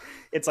Oklahoma.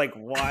 It's like,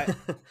 why?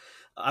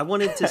 I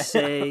wanted to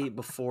say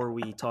before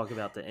we talk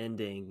about the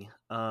ending,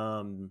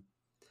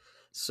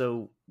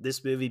 so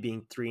this movie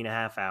being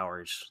 3.5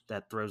 hours,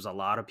 that throws a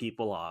lot of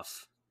people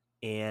off.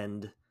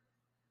 And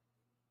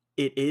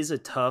it is a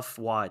tough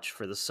watch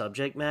for the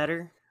subject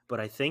matter. But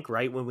I think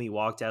right when we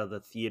walked out of the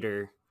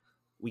theater,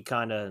 we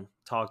kind of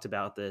talked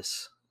about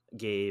this,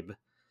 Gabe.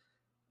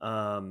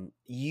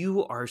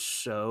 You are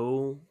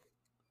so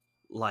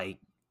like,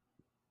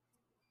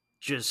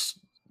 just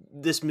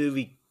this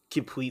movie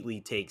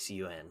completely takes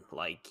you in.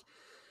 Like,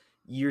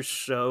 you're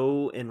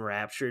so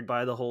enraptured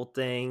by the whole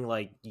thing.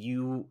 Like,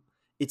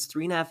 it's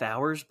 3.5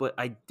 hours, but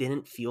I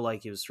didn't feel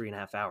like it was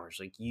 3.5 hours.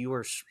 Like, you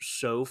are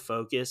so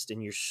focused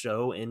and you're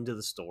so into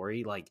the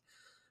story. Like,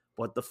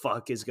 what the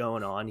fuck is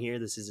going on here?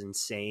 This is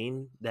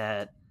insane.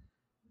 That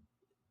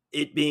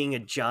it being a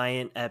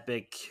giant,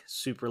 epic,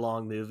 super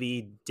long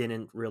movie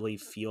didn't really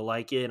feel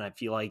like it. And I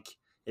feel like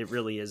it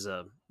really is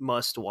a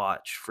must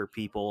watch for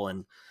people.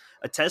 And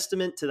a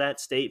testament to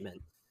that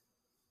statement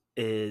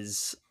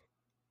is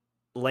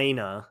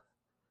Lena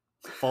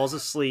falls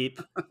asleep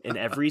in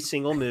every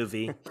single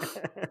movie,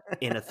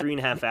 and a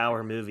 3.5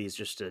 hour movie is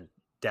just a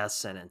death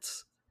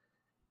sentence.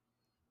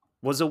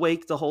 Was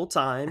awake the whole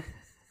time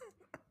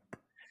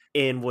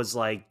and was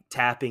like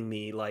tapping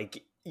me,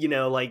 like,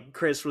 like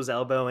Chris was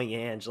elbowing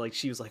Ange, like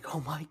she was like,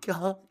 oh my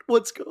God,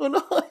 what's going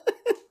on?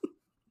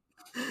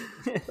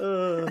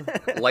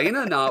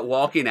 Lena not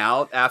walking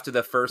out after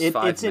the first 5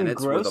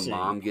 minutes where the engrossing.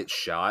 mom gets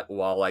shot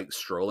while like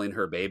strolling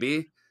her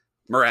baby,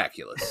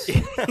 miraculous.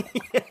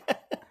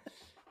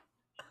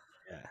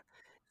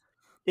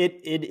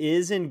 It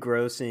is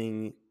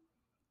engrossing,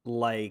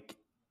 like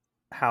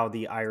how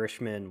The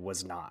Irishman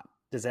was not.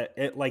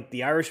 Like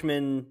The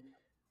Irishman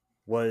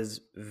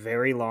was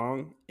very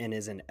long and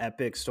is an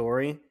epic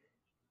story,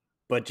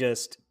 but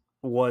just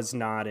was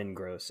not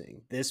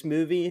engrossing. This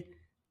movie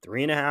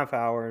 3.5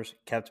 hours,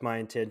 kept my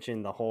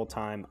attention the whole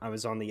time. I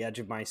was on the edge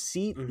of my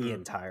seat the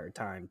entire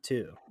time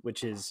too,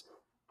 which is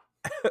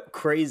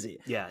crazy.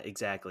 Yeah,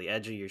 exactly.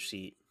 Edge of your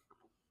seat.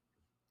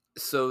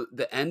 So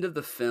the end of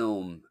the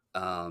film,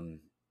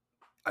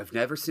 I've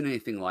never seen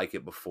anything like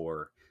it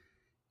before.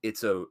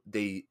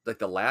 They like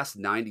the last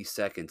 90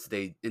 seconds,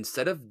 they,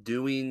 instead of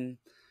doing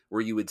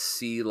where you would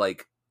see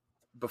like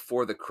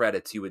before the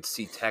credits, you would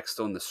see text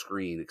on the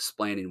screen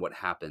explaining what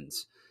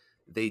happens.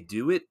 They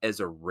do it as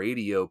a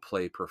radio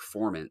play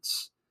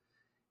performance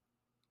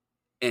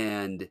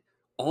and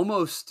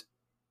almost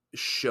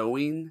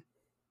showing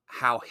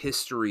how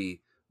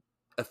history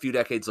a few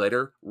decades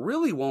later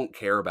really won't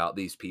care about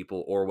these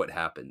people or what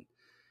happened.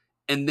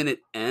 And then it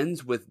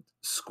ends with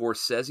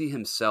Scorsese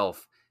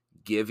himself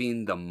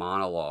giving the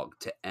monologue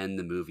to end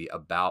the movie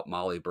about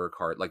Molly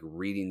Burkhart, like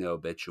reading the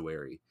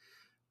obituary,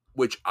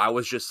 which I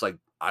was just like,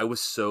 I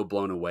was so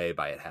blown away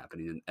by it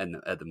happening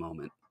at the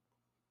moment.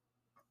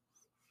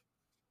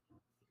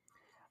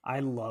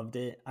 I loved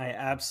it. I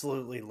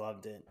absolutely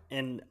loved it.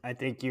 And I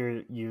think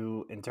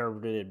you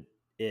interpreted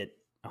it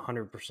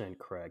 100%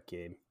 correct,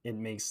 Gabe. It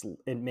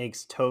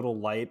makes total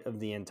light of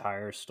the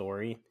entire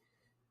story.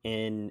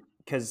 And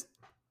cuz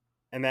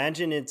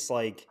imagine it's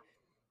like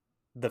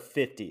the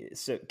 50s.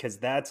 So cuz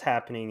that's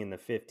happening in the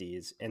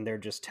 50s and they're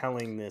just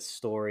telling this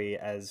story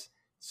as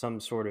some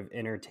sort of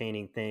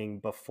entertaining thing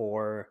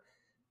before,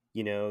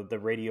 you know, the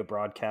radio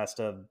broadcast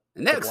of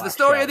And next, the Black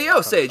story of the Shadow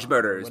Osage comes on,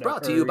 murder or is whatever,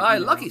 brought to you by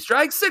you know. Lucky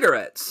Strike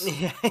cigarettes.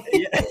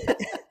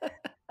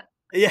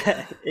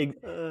 Yeah,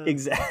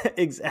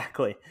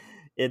 exactly.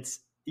 It's,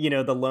 you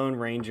know, the Lone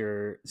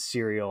Ranger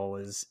serial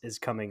is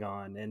coming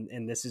on,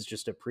 and this is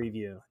just a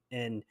preview.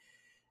 And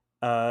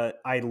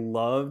I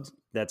loved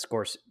that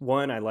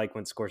I like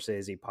when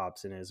Scorsese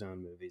pops in his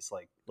own movies,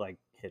 like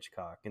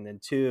Hitchcock, and then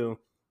two,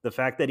 the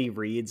fact that he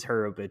reads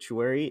her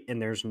obituary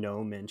and there's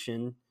no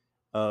mention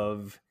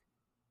of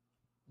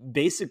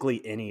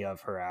basically any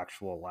of her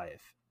actual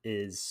life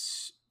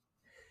is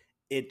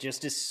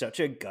such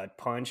a gut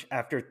punch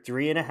after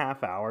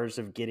 3.5 hours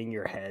of getting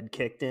your head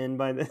kicked in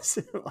by this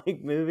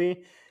like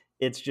movie.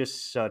 It's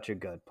just such a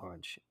gut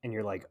punch, and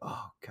you're like,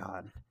 oh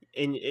god.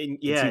 And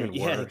yeah,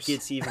 it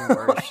gets even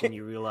worse, and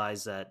you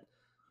realize that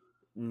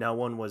no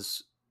one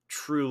was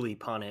truly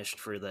punished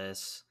for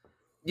this.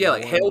 Yeah,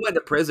 like Hale went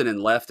to prison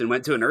and left and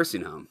went to a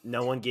nursing home.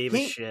 No one gave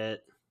a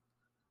shit.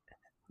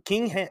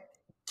 King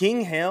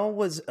Hale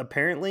was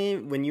apparently,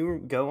 when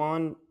you go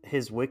on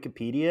his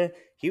Wikipedia,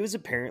 he was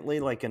apparently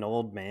like an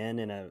old man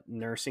in a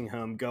nursing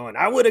home going,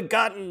 I would have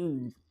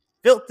gotten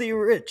filthy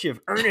rich if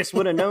Ernest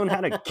would have known how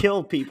to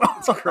kill people.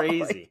 It's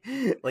crazy.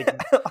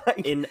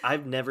 And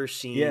I've never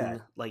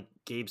seen, like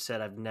Gabe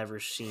said, I've never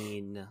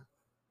seen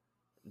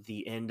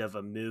the end of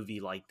a movie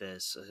like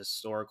this, a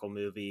historical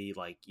movie.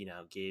 Like, you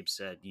know, Gabe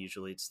said,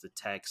 usually it's the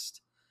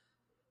text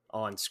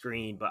on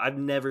screen, but I've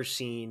never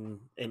seen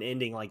an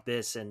ending like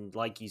this. And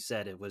like you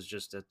said, it was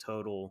just a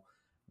total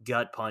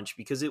gut punch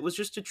because it was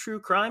just a true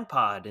crime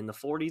pod in the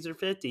 40s or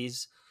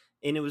 50s.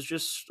 And it was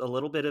just a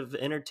little bit of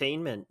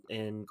entertainment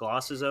and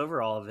glosses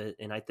over all of it.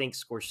 And I think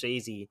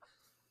Scorsese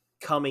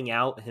coming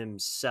out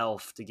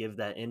himself to give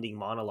that ending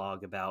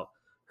monologue about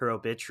her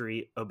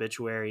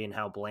obituary and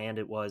how bland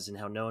it was and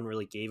how no one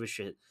really gave a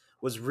shit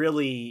was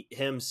really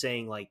him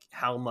saying like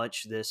how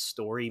much this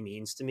story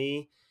means to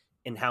me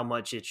and how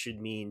much it should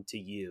mean to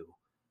you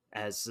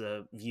as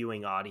a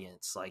viewing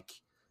audience, like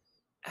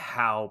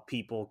how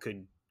people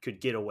could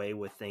get away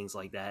with things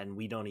like that and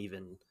we don't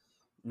even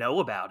know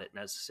about it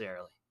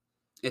necessarily.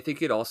 I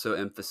think it also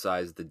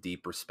emphasized the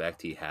deep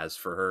respect he has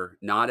for her,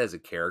 not as a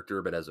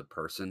character, but as a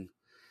person.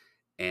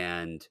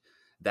 And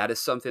that is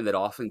something that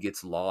often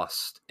gets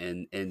lost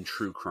in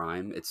true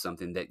crime. It's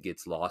something that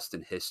gets lost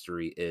in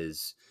history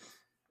is,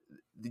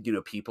 you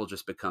know, people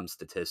just become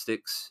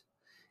statistics.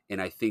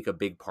 And I think a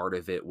big part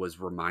of it was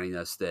reminding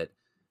us that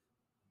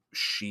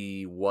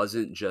she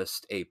wasn't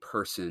just a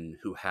person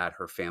who had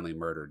her family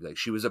murdered. Like,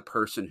 she was a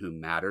person who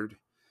mattered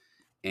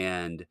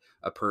and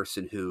a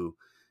person who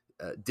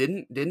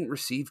didn't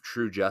receive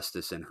true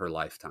justice in her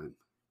lifetime.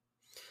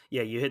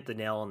 Yeah, you hit the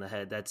nail on the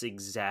head. That's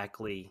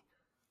exactly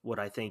what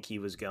I think he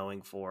was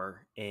going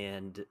for.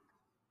 And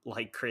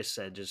like Chris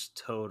said, just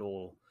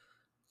total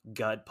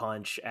gut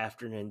punch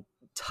after an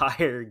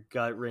entire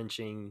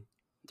gut-wrenching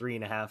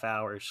 3.5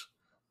 hours.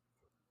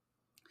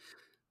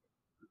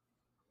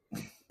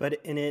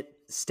 And it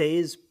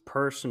stays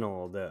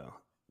personal though,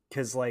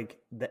 because like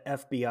the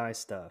FBI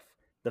stuff,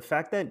 the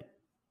fact that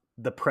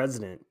the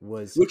president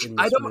was, which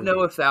I don't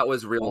know if that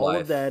was real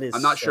life. Of that is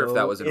I'm not sure if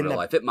that was in real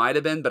life. It might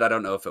have been, but I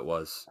don't know if it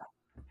was.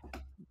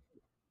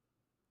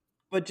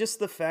 But just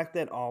the fact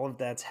that all of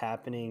that's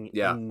happening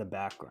in the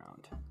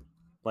background,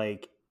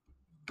 like,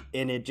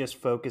 and it just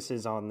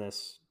focuses on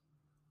this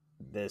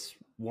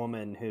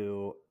woman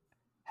who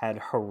had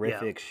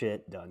horrific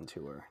shit done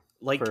to her.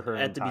 Like for her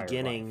at the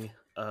beginning life.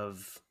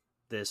 of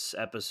this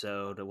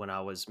episode, when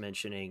I was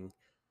mentioning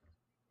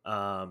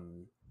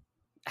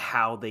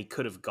how they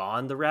could have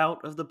gone the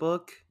route of the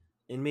book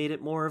and made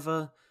it more of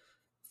a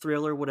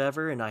thriller,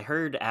 whatever. And I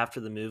heard after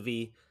the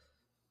movie,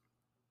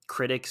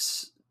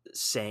 critics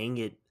saying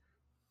it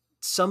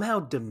somehow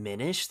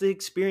diminished the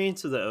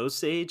experience of the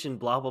Osage and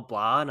blah blah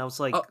blah. And I was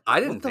like, Oh, I what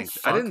didn't the think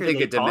fuck are they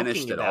it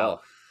diminished talking at about?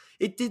 all.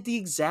 It did the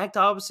exact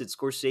opposite.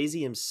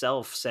 Scorsese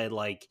himself said,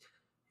 like,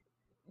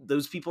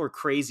 those people are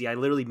crazy. I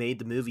literally made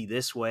the movie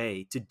this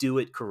way to do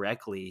it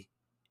correctly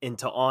and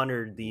to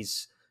honor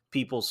these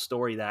people's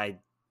story that I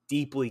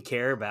deeply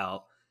care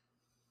about.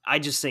 I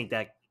just think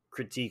that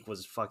critique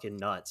was fucking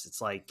nuts. It's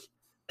like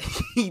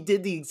he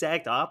did the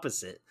exact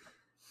opposite.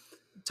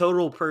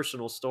 Total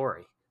personal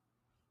story.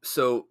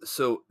 So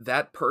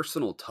that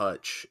personal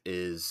touch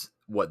is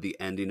what the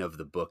ending of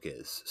the book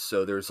is.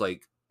 So there's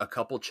like a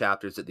couple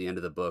chapters at the end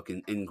of the book,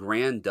 and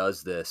Gran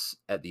does this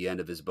at the end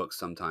of his book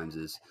sometimes,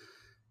 is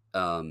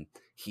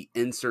he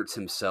inserts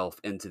himself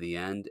into the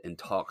end and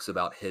talks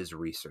about his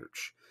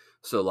research.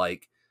 So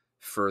like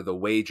for The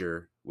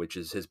Wager, which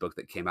is his book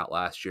that came out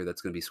last year,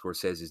 that's going to be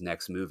Scorsese's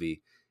next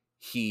movie,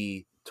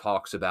 he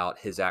talks about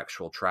his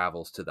actual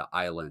travels to the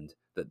island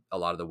that a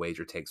lot of The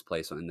Wager takes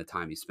place on in the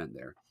time he spent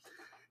there.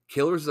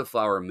 Killers of the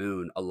Flower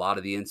Moon, a lot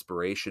of the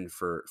inspiration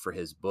for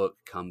his book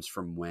comes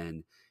from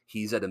when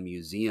he's at a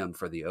museum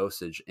for the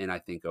Osage in, I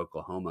think,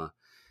 Oklahoma,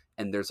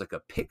 and there's like a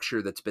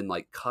picture that's been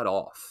like cut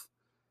off,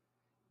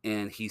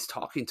 and he's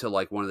talking to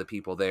like one of the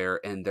people there,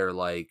 and they're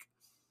like,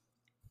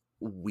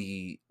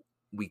 we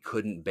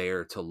couldn't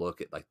bear to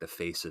look at like the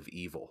face of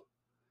evil.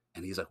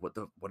 And he's like,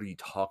 what are you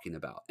talking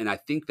about? And I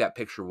think that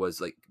picture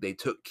was like, they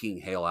took King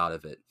Hale out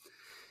of it.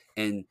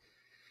 And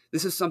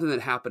this is something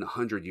that happened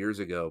 100 years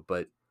ago,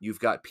 but you've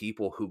got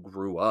people who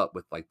grew up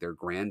with like their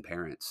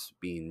grandparents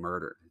being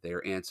murdered.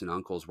 Their aunts and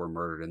uncles were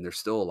murdered, and they're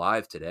still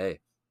alive today.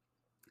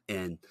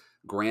 And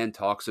Gran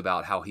talks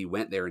about how he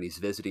went there and he's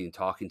visiting and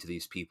talking to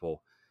these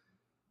people.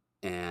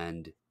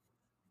 And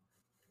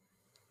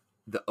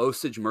the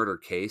Osage murder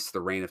case,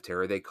 the Reign of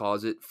Terror, they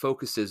cause it,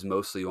 focuses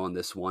mostly on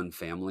this one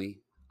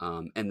family.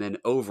 And then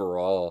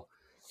overall,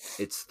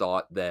 it's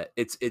thought that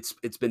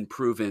it's been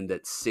proven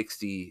that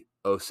 60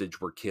 Osage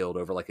were killed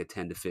over like a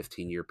 10 to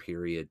 15 year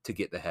period to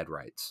get the head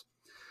rights.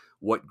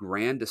 What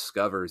Gran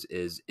discovers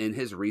is in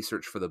his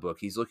research for the book,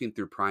 he's looking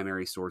through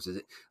primary sources.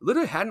 It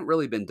literally hadn't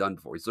really been done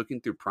before. He's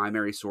looking through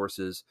primary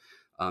sources,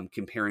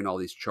 comparing all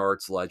these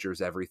charts, ledgers,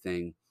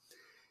 everything.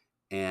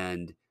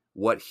 And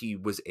what he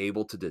was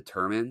able to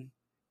determine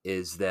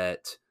is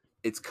that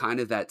it's kind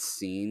of that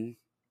scene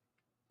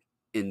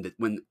in the,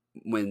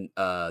 when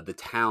the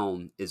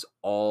town is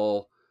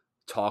all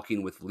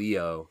talking with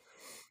Leo,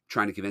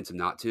 trying to convince him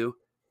not to,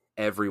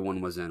 everyone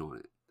was in on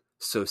it.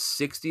 So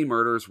 60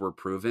 murders were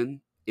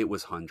proven. It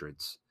was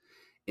hundreds.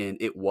 And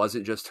it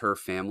wasn't just her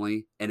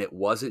family, and it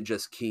wasn't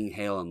just King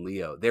Hale and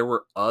Leo. There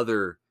were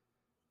other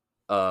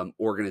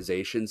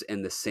organizations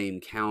in the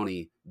same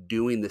county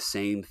doing the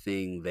same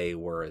thing they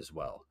were as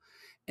well.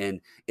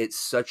 And it's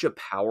such a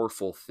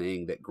powerful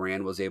thing that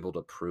Gran was able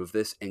to prove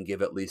this and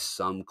give at least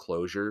some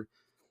closure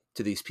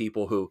to these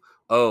people who,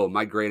 oh,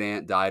 my great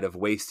aunt died of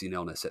wasting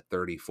illness at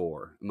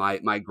 34.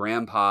 My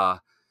grandpa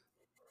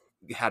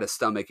had a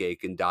stomach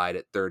ache and died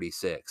at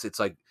 36. It's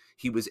like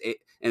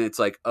and it's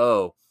like,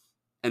 oh,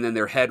 and then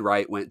their head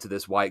right went to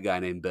this white guy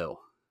named Bill.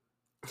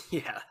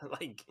 Yeah,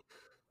 like,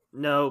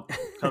 no,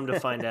 come to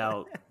find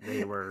out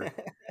they were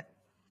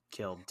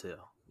killed too.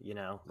 You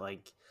know,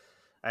 like,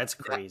 that's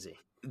crazy.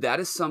 That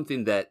is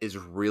something that is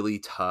really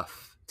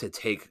tough to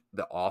take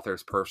the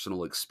author's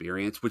personal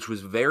experience, which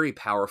was very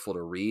powerful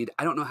to read.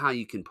 I don't know how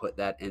you can put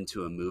that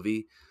into a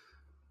movie.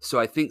 So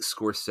I think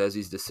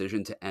Scorsese's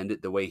decision to end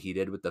it the way he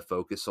did with the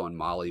focus on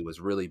Molly was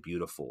really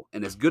beautiful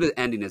and as good an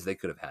ending as they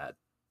could have had.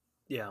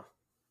 Yeah,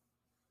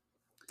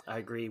 I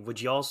agree.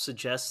 Would y'all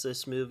suggest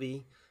this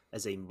movie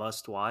as a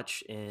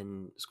must-watch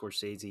in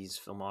Scorsese's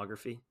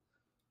filmography?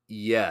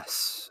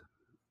 Yes.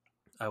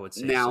 I would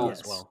say Now, so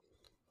as well.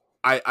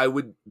 I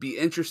would be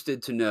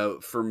interested to know,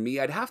 for me,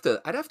 I'd have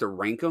to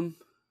rank them.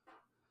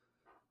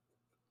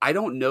 I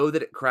don't know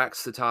that it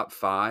cracks the top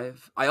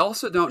 5. I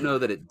also don't know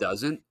that it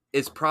doesn't.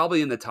 It's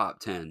probably in the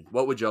top 10.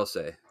 What would y'all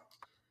say?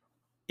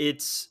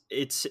 It's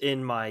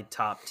in my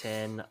top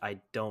 10. I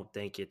don't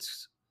think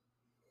it's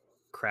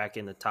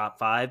cracking the top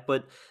 5,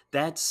 but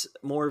that's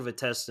more of a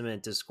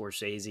testament to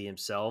Scorsese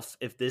himself.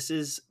 If this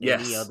is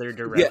any other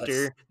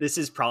director, this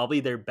is probably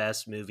their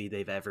best movie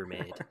they've ever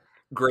made.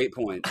 Great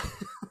point.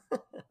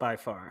 By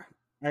far.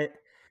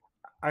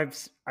 I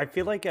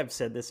feel like I've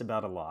said this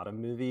about a lot of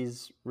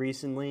movies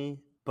recently,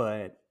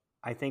 but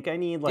I think I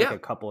need like a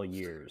couple of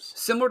years.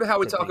 Similar to how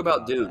we talk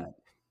about Dune. That.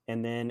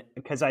 And then,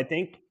 because I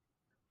think,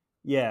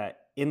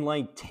 in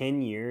like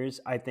 10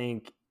 years, I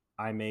think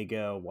I may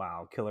go,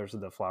 wow, Killers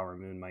of the Flower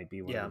Moon might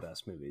be one of the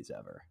best movies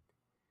ever.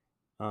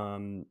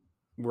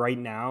 Right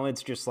now,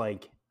 it's just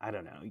like, I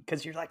don't know,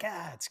 because you're like,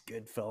 it's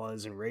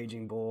Goodfellas and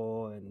Raging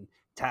Bull and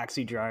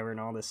Taxi Driver and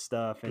all this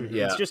stuff. And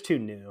it's just too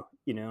new,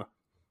 you know?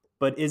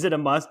 But is it a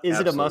must? Is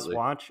it a must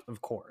watch?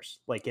 Of course.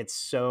 Like,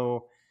 it's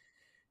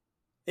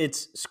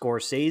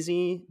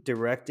Scorsese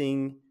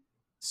directing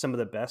some of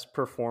the best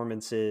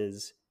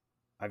performances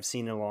I've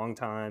seen in a long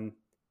time.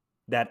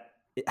 That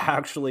it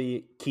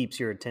actually keeps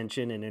your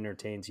attention and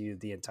entertains you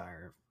the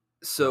entire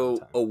So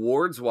time.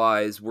 awards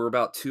wise, we're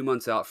about 2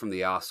 months out from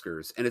the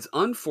Oscars, and it's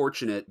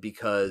unfortunate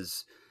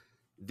because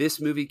this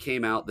movie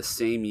came out the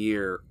same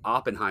year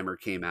Oppenheimer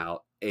came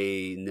out,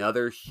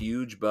 another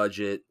huge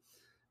budget,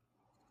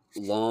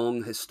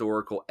 long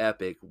historical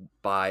epic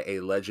by a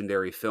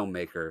legendary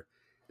filmmaker.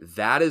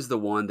 That is the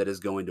one that is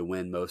going to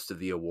win most of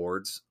the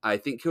awards. I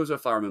think Killers of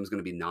the Flower Moon is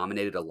going to be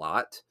nominated a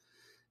lot,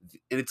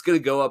 and it's going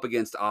to go up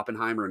against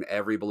Oppenheimer in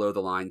every below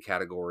the line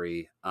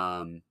category.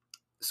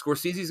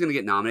 Scorsese's going to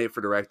get nominated for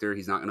director.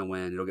 He's not going to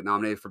win. He'll get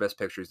nominated for best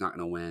picture. He's not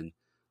going to win.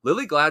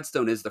 Lily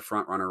Gladstone is the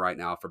front runner right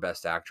now for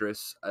best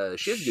actress.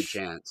 She has a good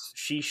chance.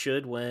 She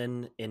should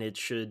win, and it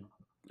should.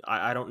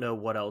 I don't know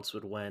what else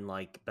would win,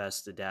 like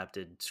best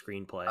adapted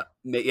screenplay.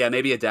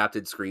 Maybe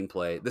adapted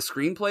screenplay. The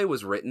screenplay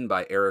was written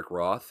by Eric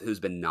Roth, who's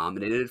been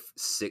nominated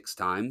 6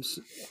 times,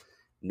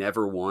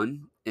 never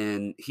won,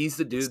 and he's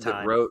the dude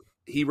that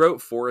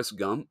wrote Forrest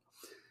Gump,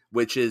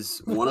 which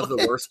is one of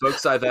the worst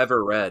books I've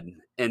ever read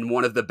and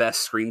one of the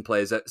best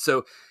screenplays.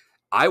 So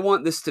I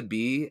want this to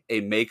be a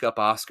makeup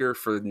Oscar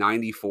for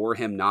 94,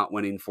 him not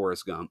winning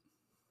Forrest Gump.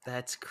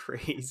 That's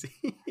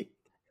crazy.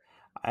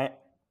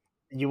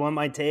 You want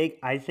my take?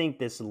 I think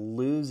this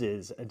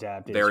loses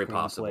adapted Very screenplay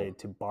possible.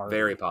 to Barbie.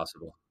 Very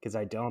possible. Because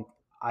I don't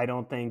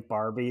think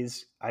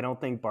Barbie's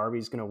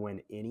going to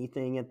win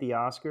anything at the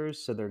Oscars,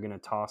 so they're going to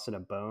toss it a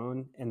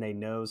bone. And they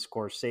know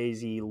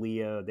Scorsese,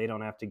 Leo, they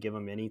don't have to give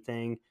them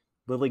anything.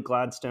 Lily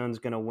Gladstone's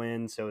going to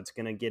win, so it's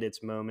going to get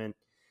its moment.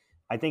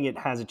 I think it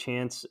has a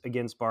chance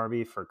against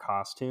Barbie for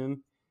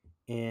costume,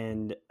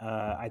 and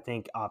I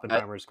think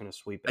Oppenheimer is going to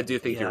sweep it. I do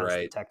think you're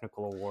right.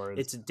 Technical awards.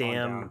 It's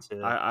damn.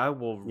 I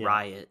will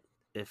riot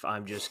if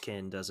I'm Just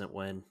Ken doesn't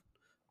win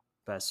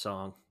best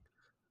song.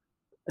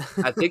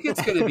 I think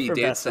it's going to be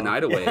Dance the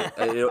Night Away.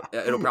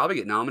 It'll probably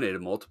get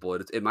nominated multiple.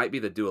 It might be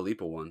the Dua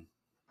Lipa one.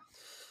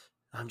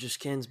 I'm Just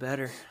Ken's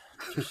better.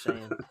 Just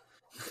saying.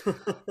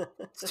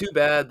 It's too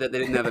bad that they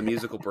didn't have a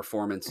musical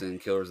performance in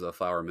Killers of the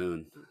Flower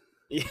Moon.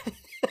 Yeah.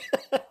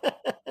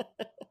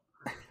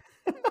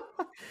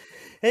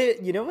 Hey,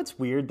 you know what's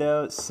weird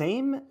though?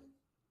 Same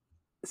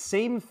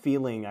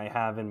feeling I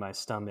have in my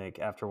stomach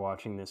after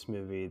watching this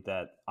movie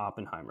that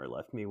Oppenheimer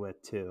left me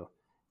with too.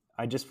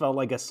 I just felt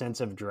like a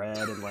sense of dread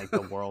and like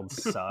the world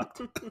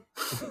sucked.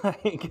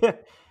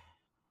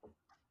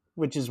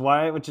 Which is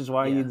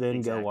why you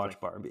then go watch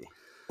Barbie.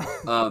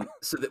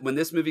 When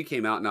this movie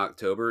came out in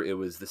October, it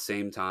was the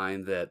same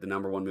time that the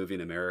 #1 movie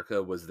in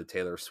America was the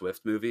Taylor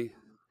Swift movie,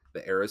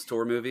 the Eras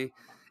Tour movie.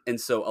 And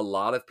so a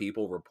lot of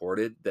people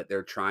reported that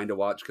they're trying to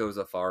watch Killers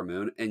of the Flower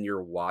Moon, and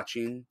you're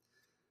watching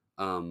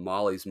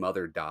Molly's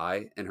mother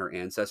die and her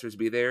ancestors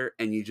be there,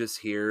 and you just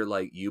hear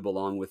like "You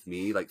Belong With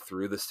Me" like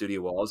through the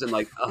studio walls, and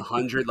like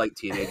 100 like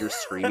teenagers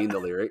screaming the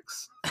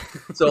lyrics.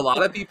 So a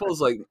lot of people's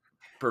like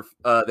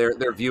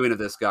their viewing of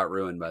this got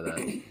ruined by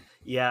that.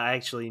 Yeah, I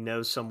actually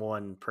know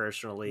someone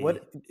personally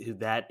who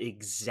that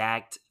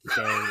exact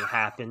thing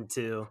happened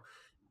to,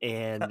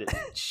 and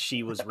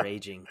she was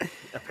raging,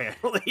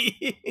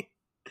 apparently.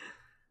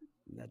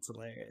 That's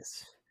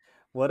hilarious.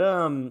 What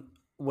do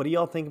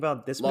y'all think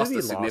about this movie?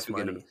 Lost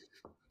money.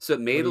 So it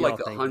made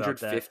like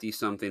 150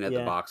 something at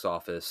the box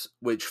office,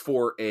 which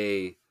for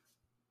a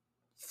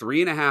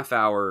 3.5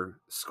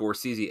 hour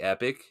Scorsese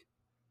epic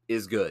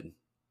is good.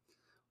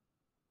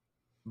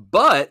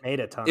 But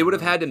it would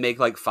have had to make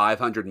like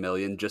 500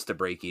 million just to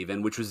break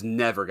even, which was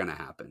never going to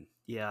happen.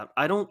 Yeah,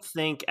 I don't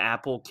think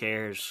Apple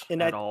cares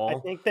at all. I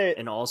think that,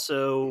 and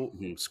also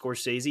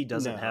Scorsese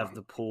doesn't have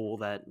the pool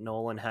that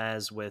Nolan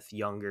has with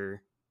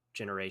younger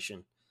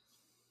generation.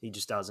 He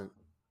just doesn't.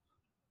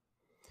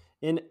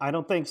 And I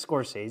don't think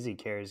Scorsese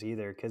cares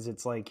either, because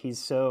it's like he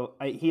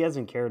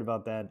hasn't cared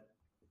about that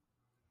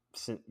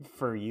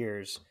for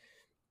years.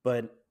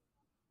 But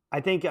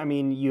I think,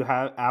 you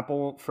have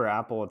Apple.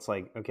 It's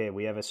like, okay,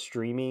 we have a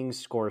streaming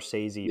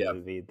Scorsese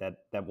movie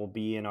that will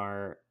be in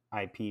our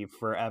IP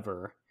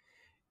forever.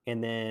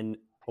 And then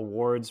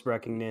awards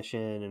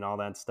recognition and all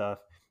that stuff.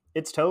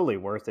 It's totally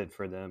worth it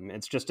for them.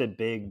 It's just a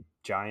big,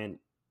 giant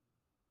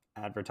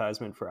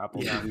advertisement for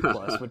Apple TV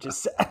Plus, which is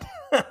sad.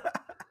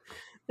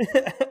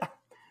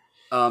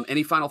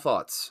 Any final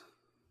thoughts?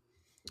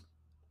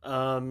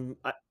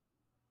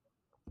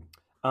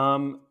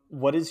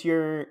 What is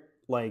your,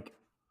 like,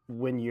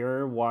 when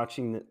you're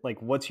watching,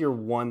 what's your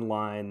one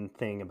line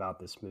thing about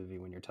this movie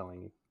when you're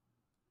telling?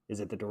 Is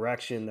it the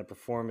direction, the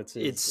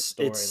performances, it's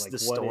the story? The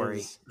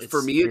story.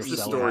 For me, it's the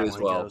story as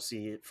well. Go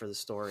see it for the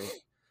story.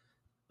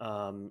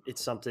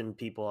 It's something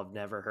people have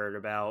never heard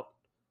about,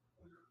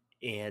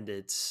 and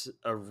it's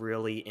a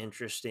really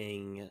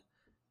interesting,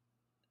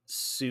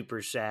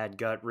 super sad,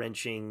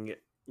 gut-wrenching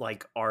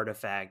like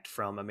artifact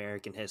from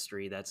American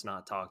history that's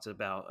not talked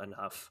about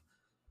enough.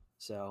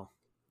 So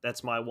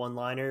that's my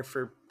one-liner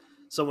for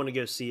someone to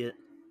go see it.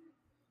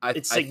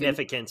 It's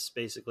significance,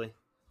 basically.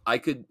 I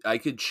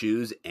could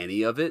choose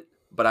any of it,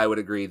 but I would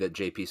agree that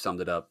JP summed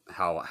it up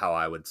how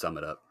I would sum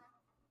it up.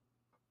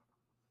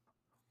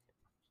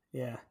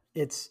 Yeah,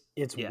 it's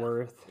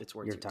worth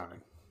your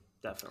time.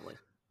 Definitely.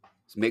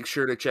 So make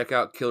sure to check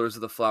out Killers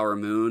of the Flower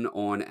Moon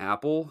on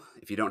Apple.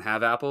 If you don't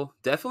have Apple,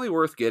 definitely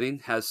worth getting.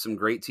 Has some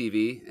great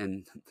TV,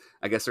 and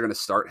I guess they're going to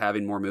start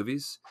having more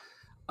movies.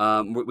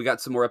 We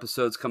got some more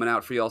episodes coming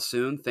out for y'all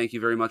soon. Thank you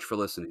very much for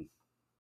listening.